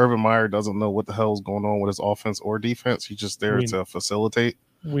Urban Meyer doesn't know what the hell is going on with his offense or defense, he's just there to facilitate.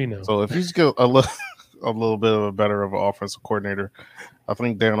 We know. So if you just get a little. a little bit of a better of an offensive coordinator. I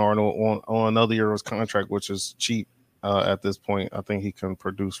think Dan Arnold on another year of his contract, which is cheap at this point. I think he can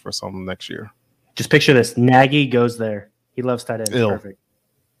produce for something next year. Just picture this: Nagy goes there. He loves tight ends. Perfect.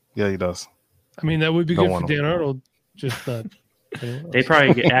 Yeah, he does. I mean, that would be good for Dan Arnold. Just not. They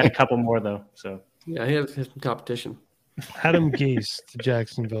probably add a couple more though. So yeah, he has some competition. Adam Gase to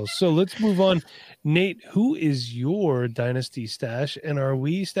Jacksonville. So let's move on. Nate, who is your dynasty stash, and are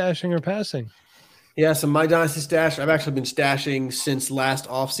we stashing or passing? Yeah, so my dynasty stash, I've actually been stashing since last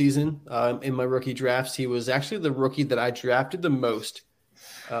offseason. In my rookie drafts, he was actually the rookie that I drafted the most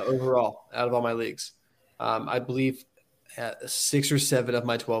overall out of all my leagues. I believe at 6 or 7 of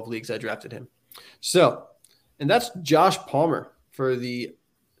my 12 leagues, I drafted him. So, and that's Josh Palmer for the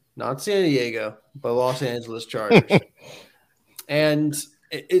not San Diego, but Los Angeles Chargers. And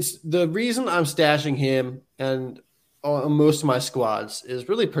it's the reason I'm stashing him and on most of my squads is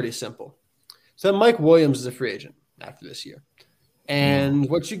really pretty simple. So Mike Williams is a free agent after this year. And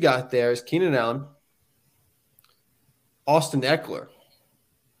what you got there is Keenan Allen, Austin Eckler,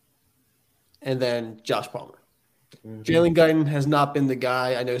 and then Josh Palmer. Jalen Guyton has not been the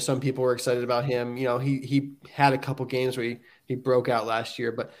guy. I know some people were excited about him. You know, he had a couple games where he broke out last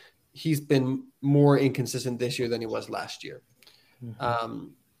year, but he's been more inconsistent this year than he was last year.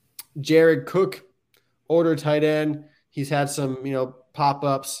 Jared Cook, older tight end. He's had some,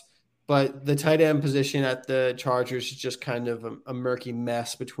 pop-ups, but the tight end position at the Chargers is just kind of a murky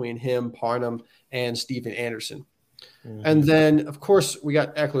mess between him, Parham, and Steven Anderson. And then, of course, we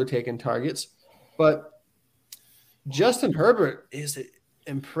got Eckler taking targets, but Justin Herbert is an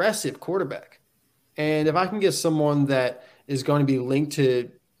impressive quarterback. And if I can get someone that is going to be linked to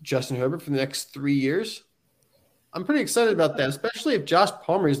Justin Herbert for the next 3 years, I'm pretty excited about that, especially if Josh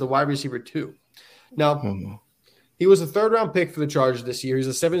Palmer is the wide receiver too. Now, he was a third-round pick for the Chargers this year. He's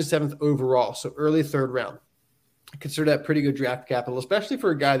a 77th overall, so early third round. I consider that pretty good draft capital, especially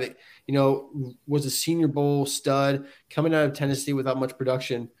for a guy that, was a Senior Bowl stud coming out of Tennessee without much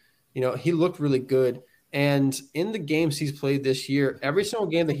production. He looked really good. And in the games he's played this year, every single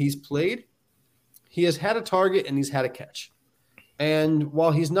game that he's played, he has had a target and he's had a catch. And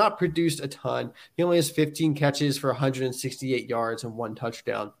while he's not produced a ton, he only has 15 catches for 168 yards and 1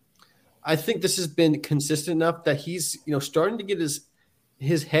 touchdown. I think this has been consistent enough that he's, starting to get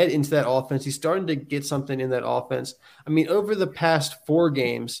his head into that offense. He's starting to get something in that offense. I mean, over the past 4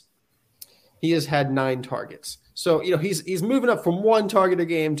 games, he has had 9 targets. So, he's moving up from 1 target a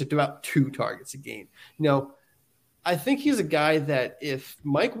game to about 2 targets a game. I think he's a guy that if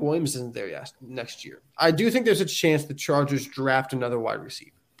Mike Williams isn't there next year, I do think there's a chance the Chargers draft another wide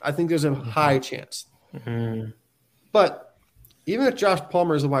receiver. I think there's a high chance. But even if Josh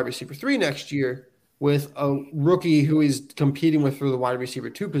Palmer is a wide receiver 3 next year with a rookie who he's competing with for the wide receiver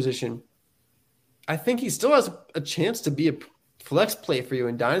 2 position, I think he still has a chance to be a flex play for you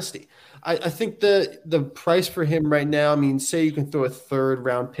in Dynasty. I think the price for him right now, I mean, say you can throw a 3rd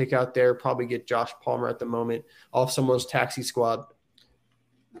round pick out there, probably get Josh Palmer at the moment off someone's taxi squad.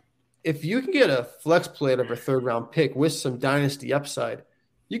 If you can get a flex play out of a 3rd round pick with some Dynasty upside,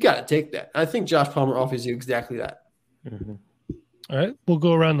 you got to take that. I think Josh Palmer offers you exactly that. All right, we'll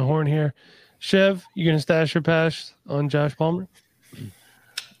go around the horn here. Chev, you going to stash your pass on Josh Palmer?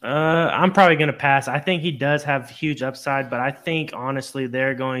 I'm probably going to pass. I think he does have huge upside, but I think honestly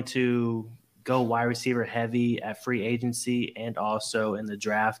they're going to go wide receiver heavy at free agency and also in the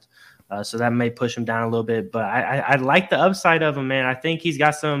draft. So that may push him down a little bit, but I like the upside of him, man. I think he's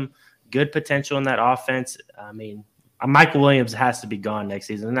got some good potential in that offense. I mean, Michael Williams has to be gone next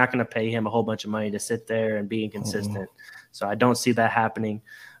season. They're not going to pay him a whole bunch of money to sit there and be inconsistent. So I don't see that happening.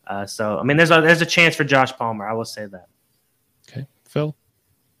 So, I mean, there's a chance for Josh Palmer. I will say that. Okay. Phil?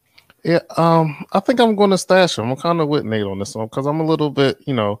 Yeah, I think I'm going to stash him. I'm kind of with Nate on this one because I'm a little bit,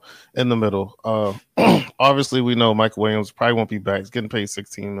 in the middle. Obviously, we know Mike Williams probably won't be back. He's getting paid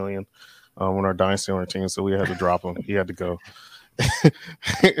 $16 million on our dynasty on our team, so we had to drop him. He had to go.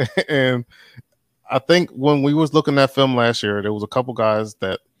 And I think when we was looking at film last year, there was a couple guys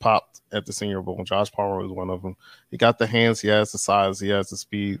that popped at the Senior Bowl. Josh Palmer was one of them. He got the hands, he has the size, he has the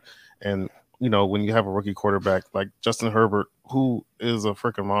speed, and when you have a rookie quarterback like Justin Herbert, who is a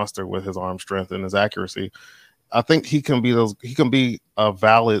freaking monster with his arm strength and his accuracy, I think he can be a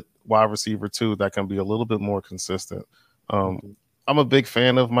valid wide receiver too that can be a little bit more consistent. I'm a big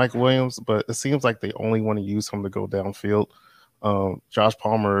fan of Mike Williams, but it seems like they only want to use him to go downfield. Josh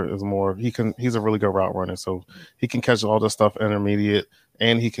Palmer is more, he's a really good route runner, so he can catch all this stuff intermediate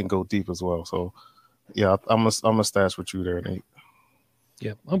and he can go deep as well. So yeah, I'm a stash with you there, Nate.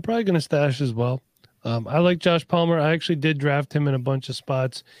 Yeah, I'm probably going to stash as well. I like Josh Palmer. I actually did draft him in a bunch of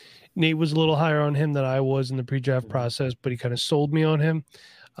spots Nate was a little higher on him than I was in the pre-draft process, but he kind of sold me on him.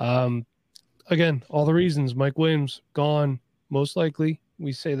 Again, all the reasons. Mike Williams gone, most likely.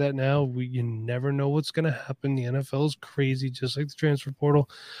 We say that now. You never know what's going to happen. The NFL is crazy, just like the transfer portal.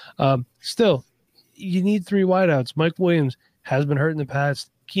 Still, you need 3 wideouts. Mike Williams has been hurt in the past.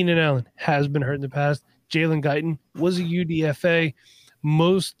 Keenan Allen has been hurt in the past. Jalen Guyton was a UDFA.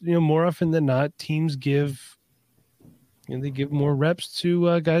 More often than not, teams give more reps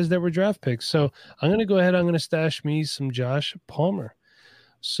to guys that were draft picks. So I'm going to go ahead. I'm going to stash me some Josh Palmer.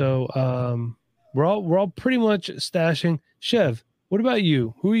 So we're all pretty much stashing. Chev, what about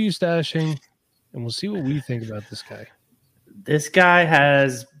you? Who are you stashing? And we'll see what we think about this guy. This guy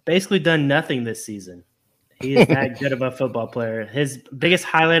has basically done nothing this season. He is that good of a football player. His biggest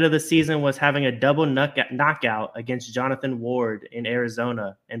highlight of the season was having a double knockout against Jonathan Ward in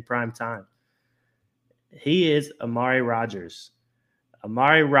Arizona in prime time. He is Amari Rodgers.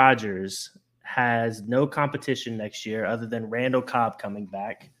 Amari Rodgers has no competition next year other than Randall Cobb coming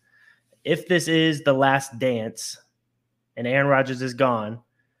back. If this is the last dance and Aaron Rodgers is gone,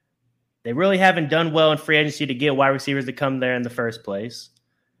 they really haven't done well in free agency to get wide receivers to come there in the first place.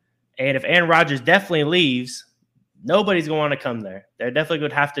 And if Aaron Rodgers definitely leaves, nobody's going to want to come there. They're definitely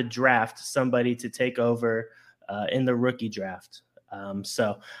going to have to draft somebody to take over in the rookie draft.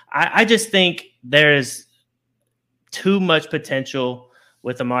 So I just think there's too much potential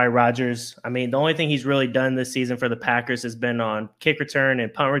with Amari Rodgers. I mean, the only thing he's really done this season for the Packers has been on kick return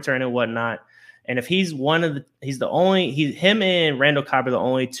and punt return and whatnot. And if he's him and Randall Cobb are the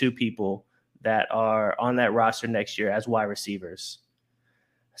only 2 people that are on that roster next year as wide receivers.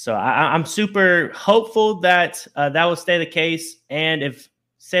 So I'm super hopeful that that will stay the case. And if,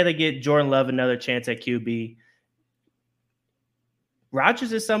 say, they get Jordan Love another chance at QB,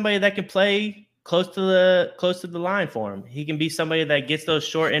 Rodgers is somebody that can play close to the line for him. He can be somebody that gets those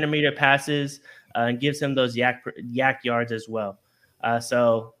short intermediate passes and gives him those yak yards as well.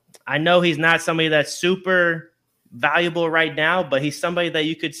 So I know he's not somebody that's super valuable right now, but he's somebody that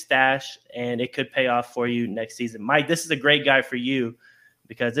you could stash and it could pay off for you next season. Mike, this is a great guy for you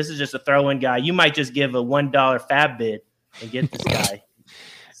because this is just a throw-in guy. You might just give a $1 fab bid and get this guy.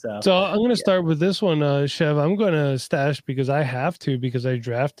 So I'm going to start with this one, Chev. I'm going to stash because I have to, because I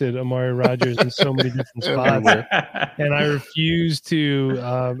drafted Amari Rodgers in so many different spots. And I refuse to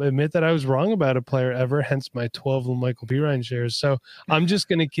admit that I was wrong about a player ever, hence my 12 Michael Pirine shares. So I'm just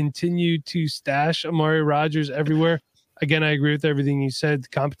going to continue to stash Amari Rodgers everywhere. Again, I agree with everything you said. The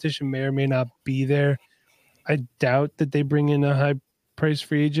competition may or may not be there. I doubt that they bring in a high price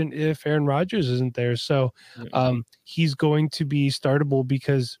free agent if Aaron Rodgers isn't there. So he's going to be startable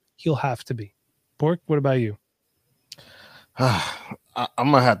because he'll have to be. Bork, what about you? I'm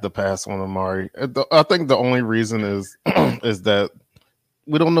gonna have to pass on Amari. I think the only reason is that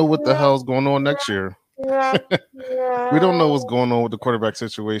we don't know what the hell's going on next year. We don't know what's going on with the quarterback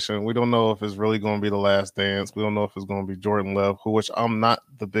situation. We don't know if it's really going to be the last dance. We don't know if it's going to be Jordan Love, which I'm not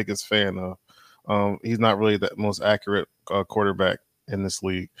the biggest fan of. He's not really the most accurate quarterback in this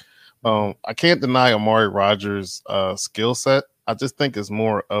league. I can't deny Amari Rodgers' skill set. I just think it's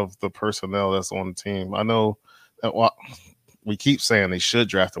more of the personnel that's on the team. I know that we keep saying they should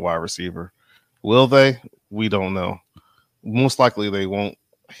draft a wide receiver. Will they? We don't know. Most likely they won't.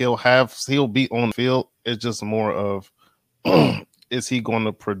 He'll be on the field. It's just more of is he going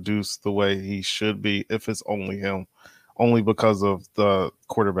to produce the way he should be if it's only him, only because of the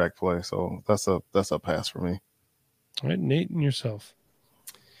quarterback play. So that's a pass for me. All right, Nate, and yourself.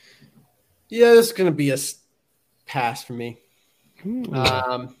 Yeah, this is going to be a pass for me.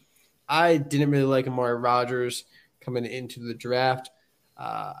 I didn't really like Amari Rodgers coming into the draft.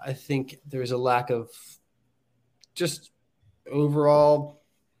 I think there's a lack of just overall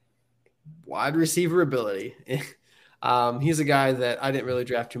wide receiver ability. He's a guy that I didn't really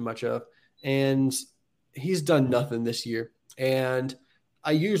draft too much of, and he's done nothing this year. And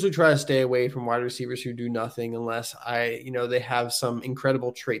I usually try to stay away from wide receivers who do nothing unless they have some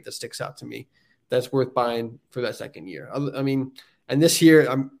incredible trait that sticks out to me that's worth buying for that second year. I mean, and this year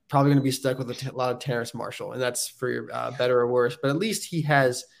I'm probably going to be stuck with a lot of Terrace Marshall, and that's for better or worse. But at least he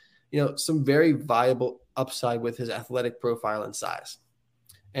has, some very viable upside with his athletic profile and size,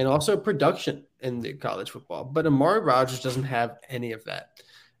 and also production in the college football. But Amari Rodgers doesn't have any of that,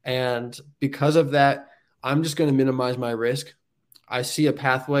 and because of that, I'm just going to minimize my risk. I see a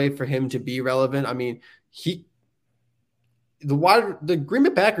pathway for him to be relevant. I mean, the Green Bay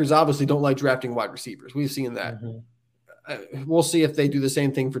Packers obviously don't like drafting wide receivers. We've seen that. We'll see if they do the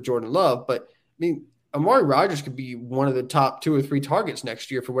same thing for Jordan Love. But, I mean, Amari Rodgers could be one of the top 2 or 3 targets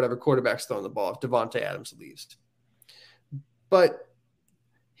next year for whatever quarterback's throwing the ball if Devontae Adams leaves. But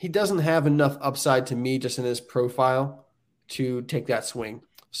he doesn't have enough upside to me just in his profile to take that swing.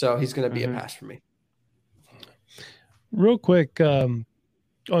 So he's going to be a pass for me. Real quick, on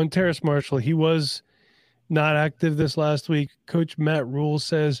Terrace Marshall, he was not active this last week. Coach Matt Rule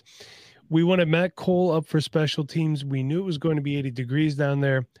says, we wanted Matt Cole up for special teams. We knew it was going to be 80 degrees down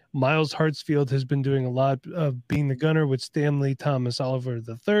there. Miles Hartsfield has been doing a lot of being the gunner with Stanley Thomas Oliver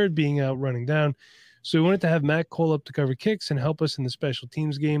III being out running down. So we wanted to have Matt Cole up to cover kicks and help us in the special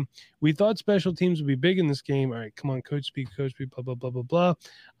teams game. We thought special teams would be big in this game. All right, come on, coach speak, blah, blah, blah, blah,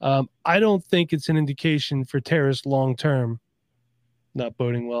 blah. I don't think it's an indication for Terrace long-term. Not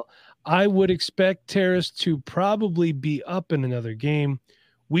boding well. I would expect Terrace to probably be up in another game.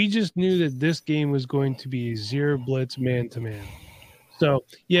 We just knew that this game was going to be a zero blitz man-to-man. So,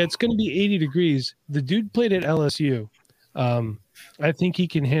 yeah, it's going to be 80 degrees. The dude played at LSU. I think he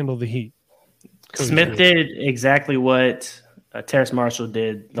can handle the heat. Coach Smith did exactly what Terrace Marshall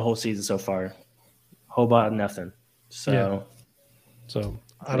did the whole season so far. Whole lot of nothing. So,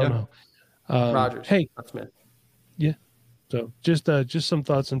 I don't know. Rodgers. Hey, not Smith. Yeah. So just some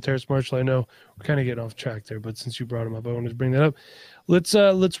thoughts on Terrace Marshall. I know we're kind of getting off track there, but since you brought him up, I wanted to bring that up.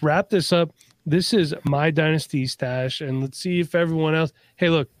 Let's wrap this up. This is my Dynasty stash, and let's see if everyone else. Hey,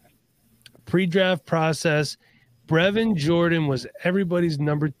 look, pre-draft process. Brevin Jordan was everybody's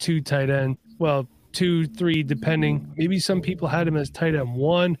number 2 tight end. Well, 2, 3, depending. Maybe some people had him as tight end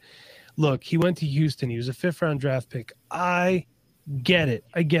 1. Look, he went to Houston. He was a 5th-round draft pick. I get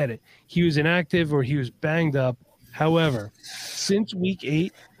it. He was inactive or he was banged up. However, since week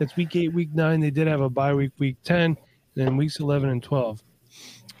 8, that's week 8, week 9, they did have a bye week, week 10, and then weeks 11 and 12.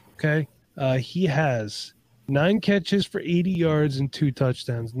 Okay? He has 9 catches for 80 yards and 2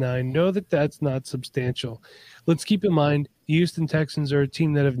 touchdowns. Now, I know that that's not substantial. Let's keep in mind, the Houston Texans are a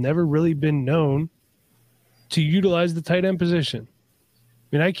team that have never really been known to utilize the tight end position.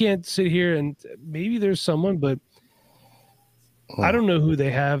 I mean, I can't sit here and maybe there's someone, but I don't know who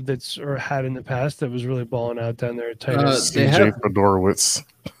they have that's or had in the past that was really balling out down there at tight end. CJ Fedorowicz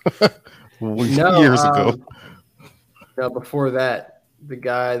years ago. No, before that, the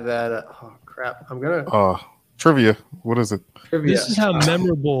guy that oh crap, I'm gonna trivia. What is it? Trivia. This is how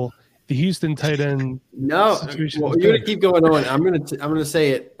memorable the Houston tight end. No, well, you're gonna keep going on. I'm gonna say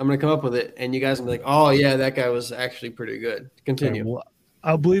it. I'm gonna come up with it, and you guys will be like, "Oh yeah, that guy was actually pretty good." Continue. Well,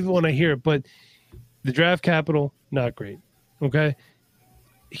 I'll believe it when I hear it. But the draft capital, not great. Okay,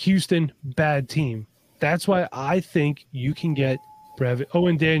 Houston, bad team. That's why I think you can get Brevin.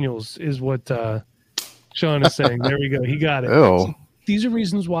 Owen Daniels is what Sean is saying. There we go. He got it. So these are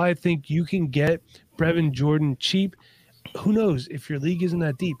reasons why I think you can get Brevin Jordan cheap. Who knows? If your league isn't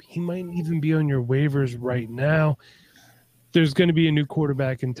that deep, he might even be on your waivers right now. There's going to be a new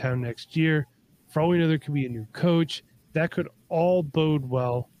quarterback in town next year. For all we know, there could be a new coach. That could all bode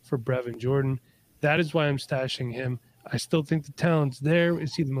well for Brevin Jordan. That is why I'm stashing him. I still think the talent's there.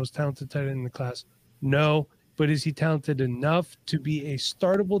 Is he the most talented tight end in the class? No. But is he talented enough to be a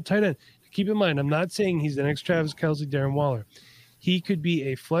startable tight end? Keep in mind, I'm not saying he's the next Travis Kelce, Darren Waller. He could be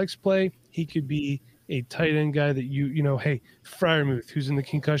a flex play. He could be a tight end guy that hey, Freiermuth, who's in the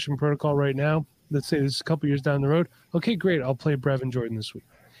concussion protocol right now. Let's say this is a couple years down the road. Okay, great. I'll play Brevin Jordan this week.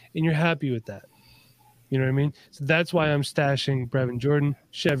 And you're happy with that. You know what I mean? So that's why I'm stashing Brevin Jordan.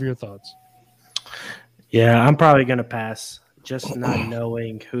 Chev, your thoughts? Yeah, I'm probably going to pass, just not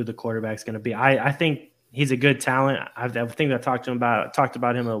knowing who the quarterback's going to be. I think he's a good talent. I think I talked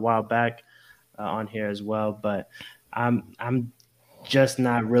about him a while back on here as well, but I'm just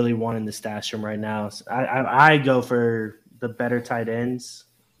not really wanting to stash him right now. So I go for the better tight ends,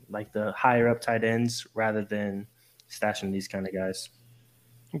 like the higher up tight ends, rather than stashing these kind of guys.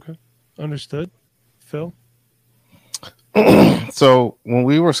 Okay, understood. Phil? So when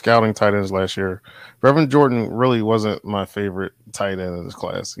we were scouting tight ends last year, Brevin Jordan really wasn't my favorite tight end in this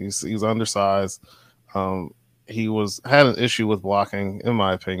class. He's undersized. He had an issue with blocking, in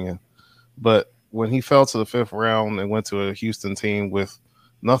my opinion. But when he fell to the 5th round and went to a Houston team with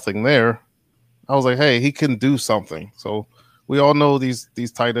nothing there, I was like, hey, he can do something. So we all know these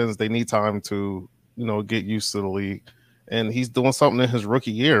tight ends, they need time to get used to the league. And he's doing something in his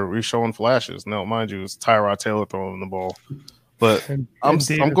rookie year. He's showing flashes. Now, mind you, it's Tyrod Taylor throwing the ball. But I'm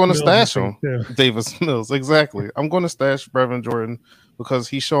going to stash him. Davis Mills, exactly. I'm going to stash Brevin Jordan because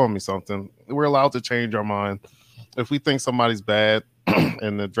he's showing me something. We're allowed to change our mind. If we think somebody's bad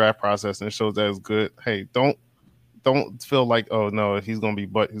in the draft process and it shows that it's good, hey, don't feel like, oh, no, he's going to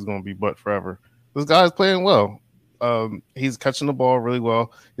be butt forever. This guy's playing well. He's catching the ball really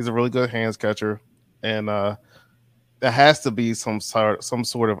well. He's a really good hands catcher. And there has to be some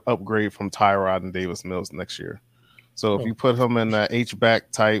sort of upgrade from Tyrod and Davis Mills next year. So if you put him in that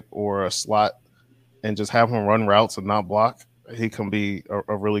H-back type or a slot and just have him run routes and not block, he can be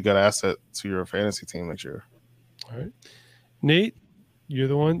a really good asset to your fantasy team next year. All right. Nate, you're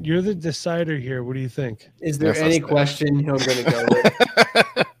the decider here. What do you think? Is there any question who I'm going to go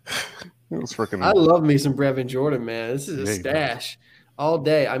with? It was freaking. I love me some Brevin Jordan, man. This is a stash all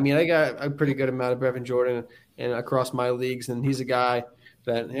day. I mean, I got a pretty good amount of Brevin Jordan and across my leagues, and he's a guy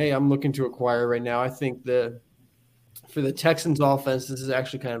that, hey, I'm looking to acquire right now. I think for the Texans offense, this is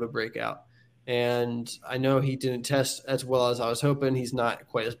actually kind of a breakout. And I know he didn't test as well as I was hoping. He's not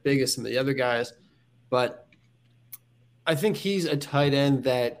quite as big as some of the other guys, but I think he's a tight end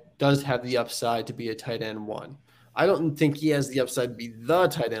that does have the upside to be a tight end 1. I don't think he has the upside to be the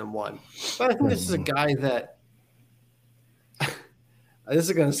tight end 1, but I think this is a guy that this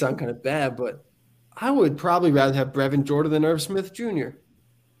is going to sound kind of bad, but I would probably rather have Brevin Jordan than Irv Smith Jr.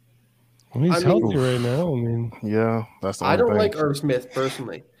 Well, he's healthy right now. I mean, yeah, that's the I don't thing. like Irv Smith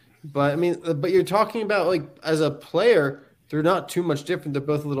personally, but I mean, but you're talking about like as a player, they're not too much different. They're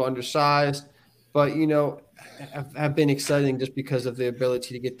both a little undersized, but have been exciting just because of the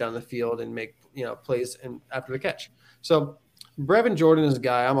ability to get down the field and make plays and after the catch. So Brevin Jordan is a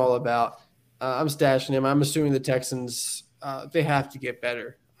guy I'm all about. I'm stashing him. I'm assuming the Texans they have to get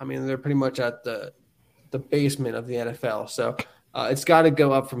better. I mean, they're pretty much at the basement of the NFL. So it's got to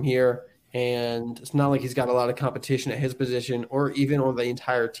go up from here. And it's not like he's got a lot of competition at his position or even on the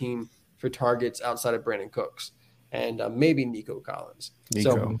entire team for targets outside of Brandon Cooks and maybe Nico Collins.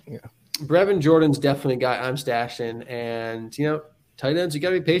 Brevin Jordan's definitely a guy I'm stashing. And, tight ends, you got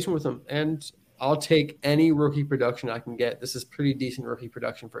to be patient with them. And I'll take any rookie production I can get. This is pretty decent rookie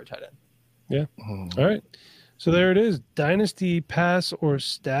production for a tight end. Yeah. All right. So there it is. Dynasty Pass or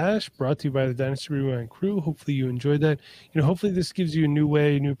Stash, brought to you by the Dynasty Rewind crew. Hopefully you enjoyed that. Hopefully this gives you a new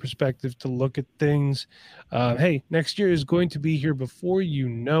way, new perspective to look at things. Hey, next year is going to be here before you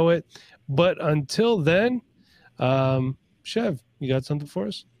know it. But until then, Chev, you got something for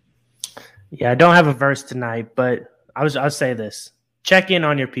us? Yeah, I don't have a verse tonight, but I'll say this. Check in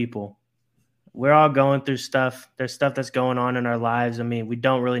on your people. We're all going through stuff. There's stuff that's going on in our lives. I mean, we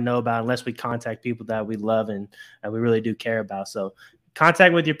don't really know about unless we contact people that we love and that we really do care about. So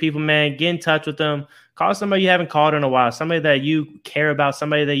contact with your people, man. Get in touch with them. Call somebody you haven't called in a while, somebody that you care about,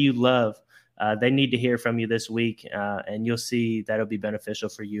 somebody that you love. They need to hear from you this week, and you'll see that it'll be beneficial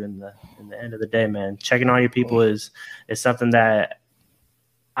for you in the end of the day, man. Checking on your people is something that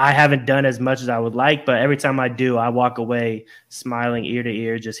I haven't done as much as I would like, but every time I do, I walk away smiling ear to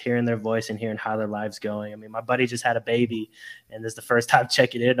ear, just hearing their voice and hearing how their life's going. I mean, my buddy just had a baby, and this is the first time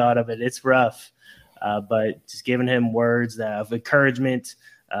checking in on him, and it's rough. But just giving him words of encouragement,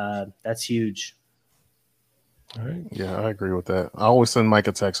 that's huge. All right. Yeah, I agree with that. I always send Mike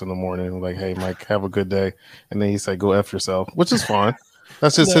a text in the morning, like, hey, Mike, have a good day. And then he say, go F yourself, which is fine.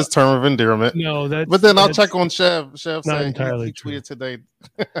 That's just his term of endearment. No, but then I'll check on Chev. Chev said entirely he tweeted today.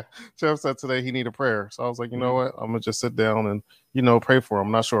 Chev said today he need a prayer. So I was like, you know what? I'm gonna just sit down and pray for him.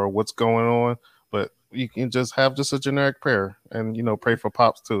 I'm not sure what's going on, but you can just have just a generic prayer and pray for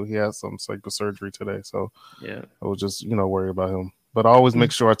Pops too. He has some type of surgery today, so yeah, I was just worry about him. But I always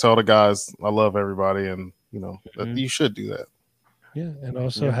make sure I tell the guys I love everybody, and that you should do that. Yeah, and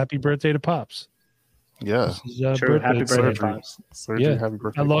also happy birthday to Pops. Yeah, true. Happy birthday, Pops. Surgery, happy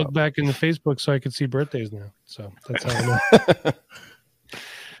birthday. I logged back into Facebook so I could see birthdays now. So that's how I know.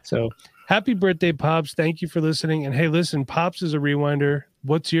 So happy birthday, Pops. Thank you for listening. And hey, listen, Pops is a rewinder.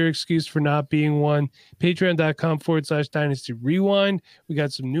 What's your excuse for not being one? Patreon.com/Dynasty Rewind. We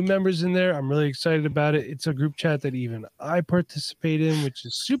got some new members in there. I'm really excited about it. It's a group chat that even I participate in, which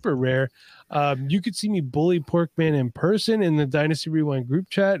is super rare. You could see me bully Porkman in person in the Dynasty Rewind group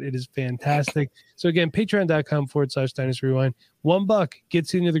chat. It is fantastic. So again, patreon.com/Dynasty Rewind. $1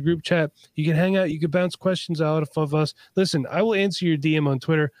 gets you into the group chat. You can hang out. You can bounce questions out of us. Listen, I will answer your DM on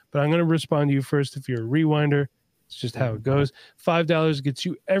Twitter, but I'm going to respond to you first if you're a rewinder. It's just how it goes. $5 gets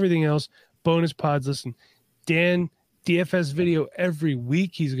you everything else. Bonus pods. Listen, Dan, DFS video every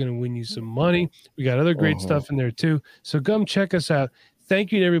week. He's going to win you some money. We got other great stuff in there too. So come check us out.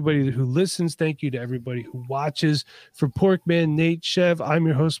 Thank you to everybody who listens. Thank you to everybody who watches. For Porkman, Nate, Chev, I'm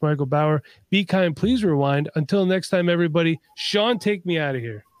your host, Michael Bauer. Be kind, please rewind. Until next time, everybody, Sean, take me out of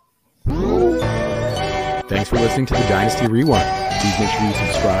here. Thanks for listening to the Dynasty Rewind. Please make sure you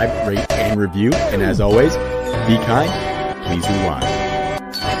subscribe, rate, and review. And as always, be kind, please rewind.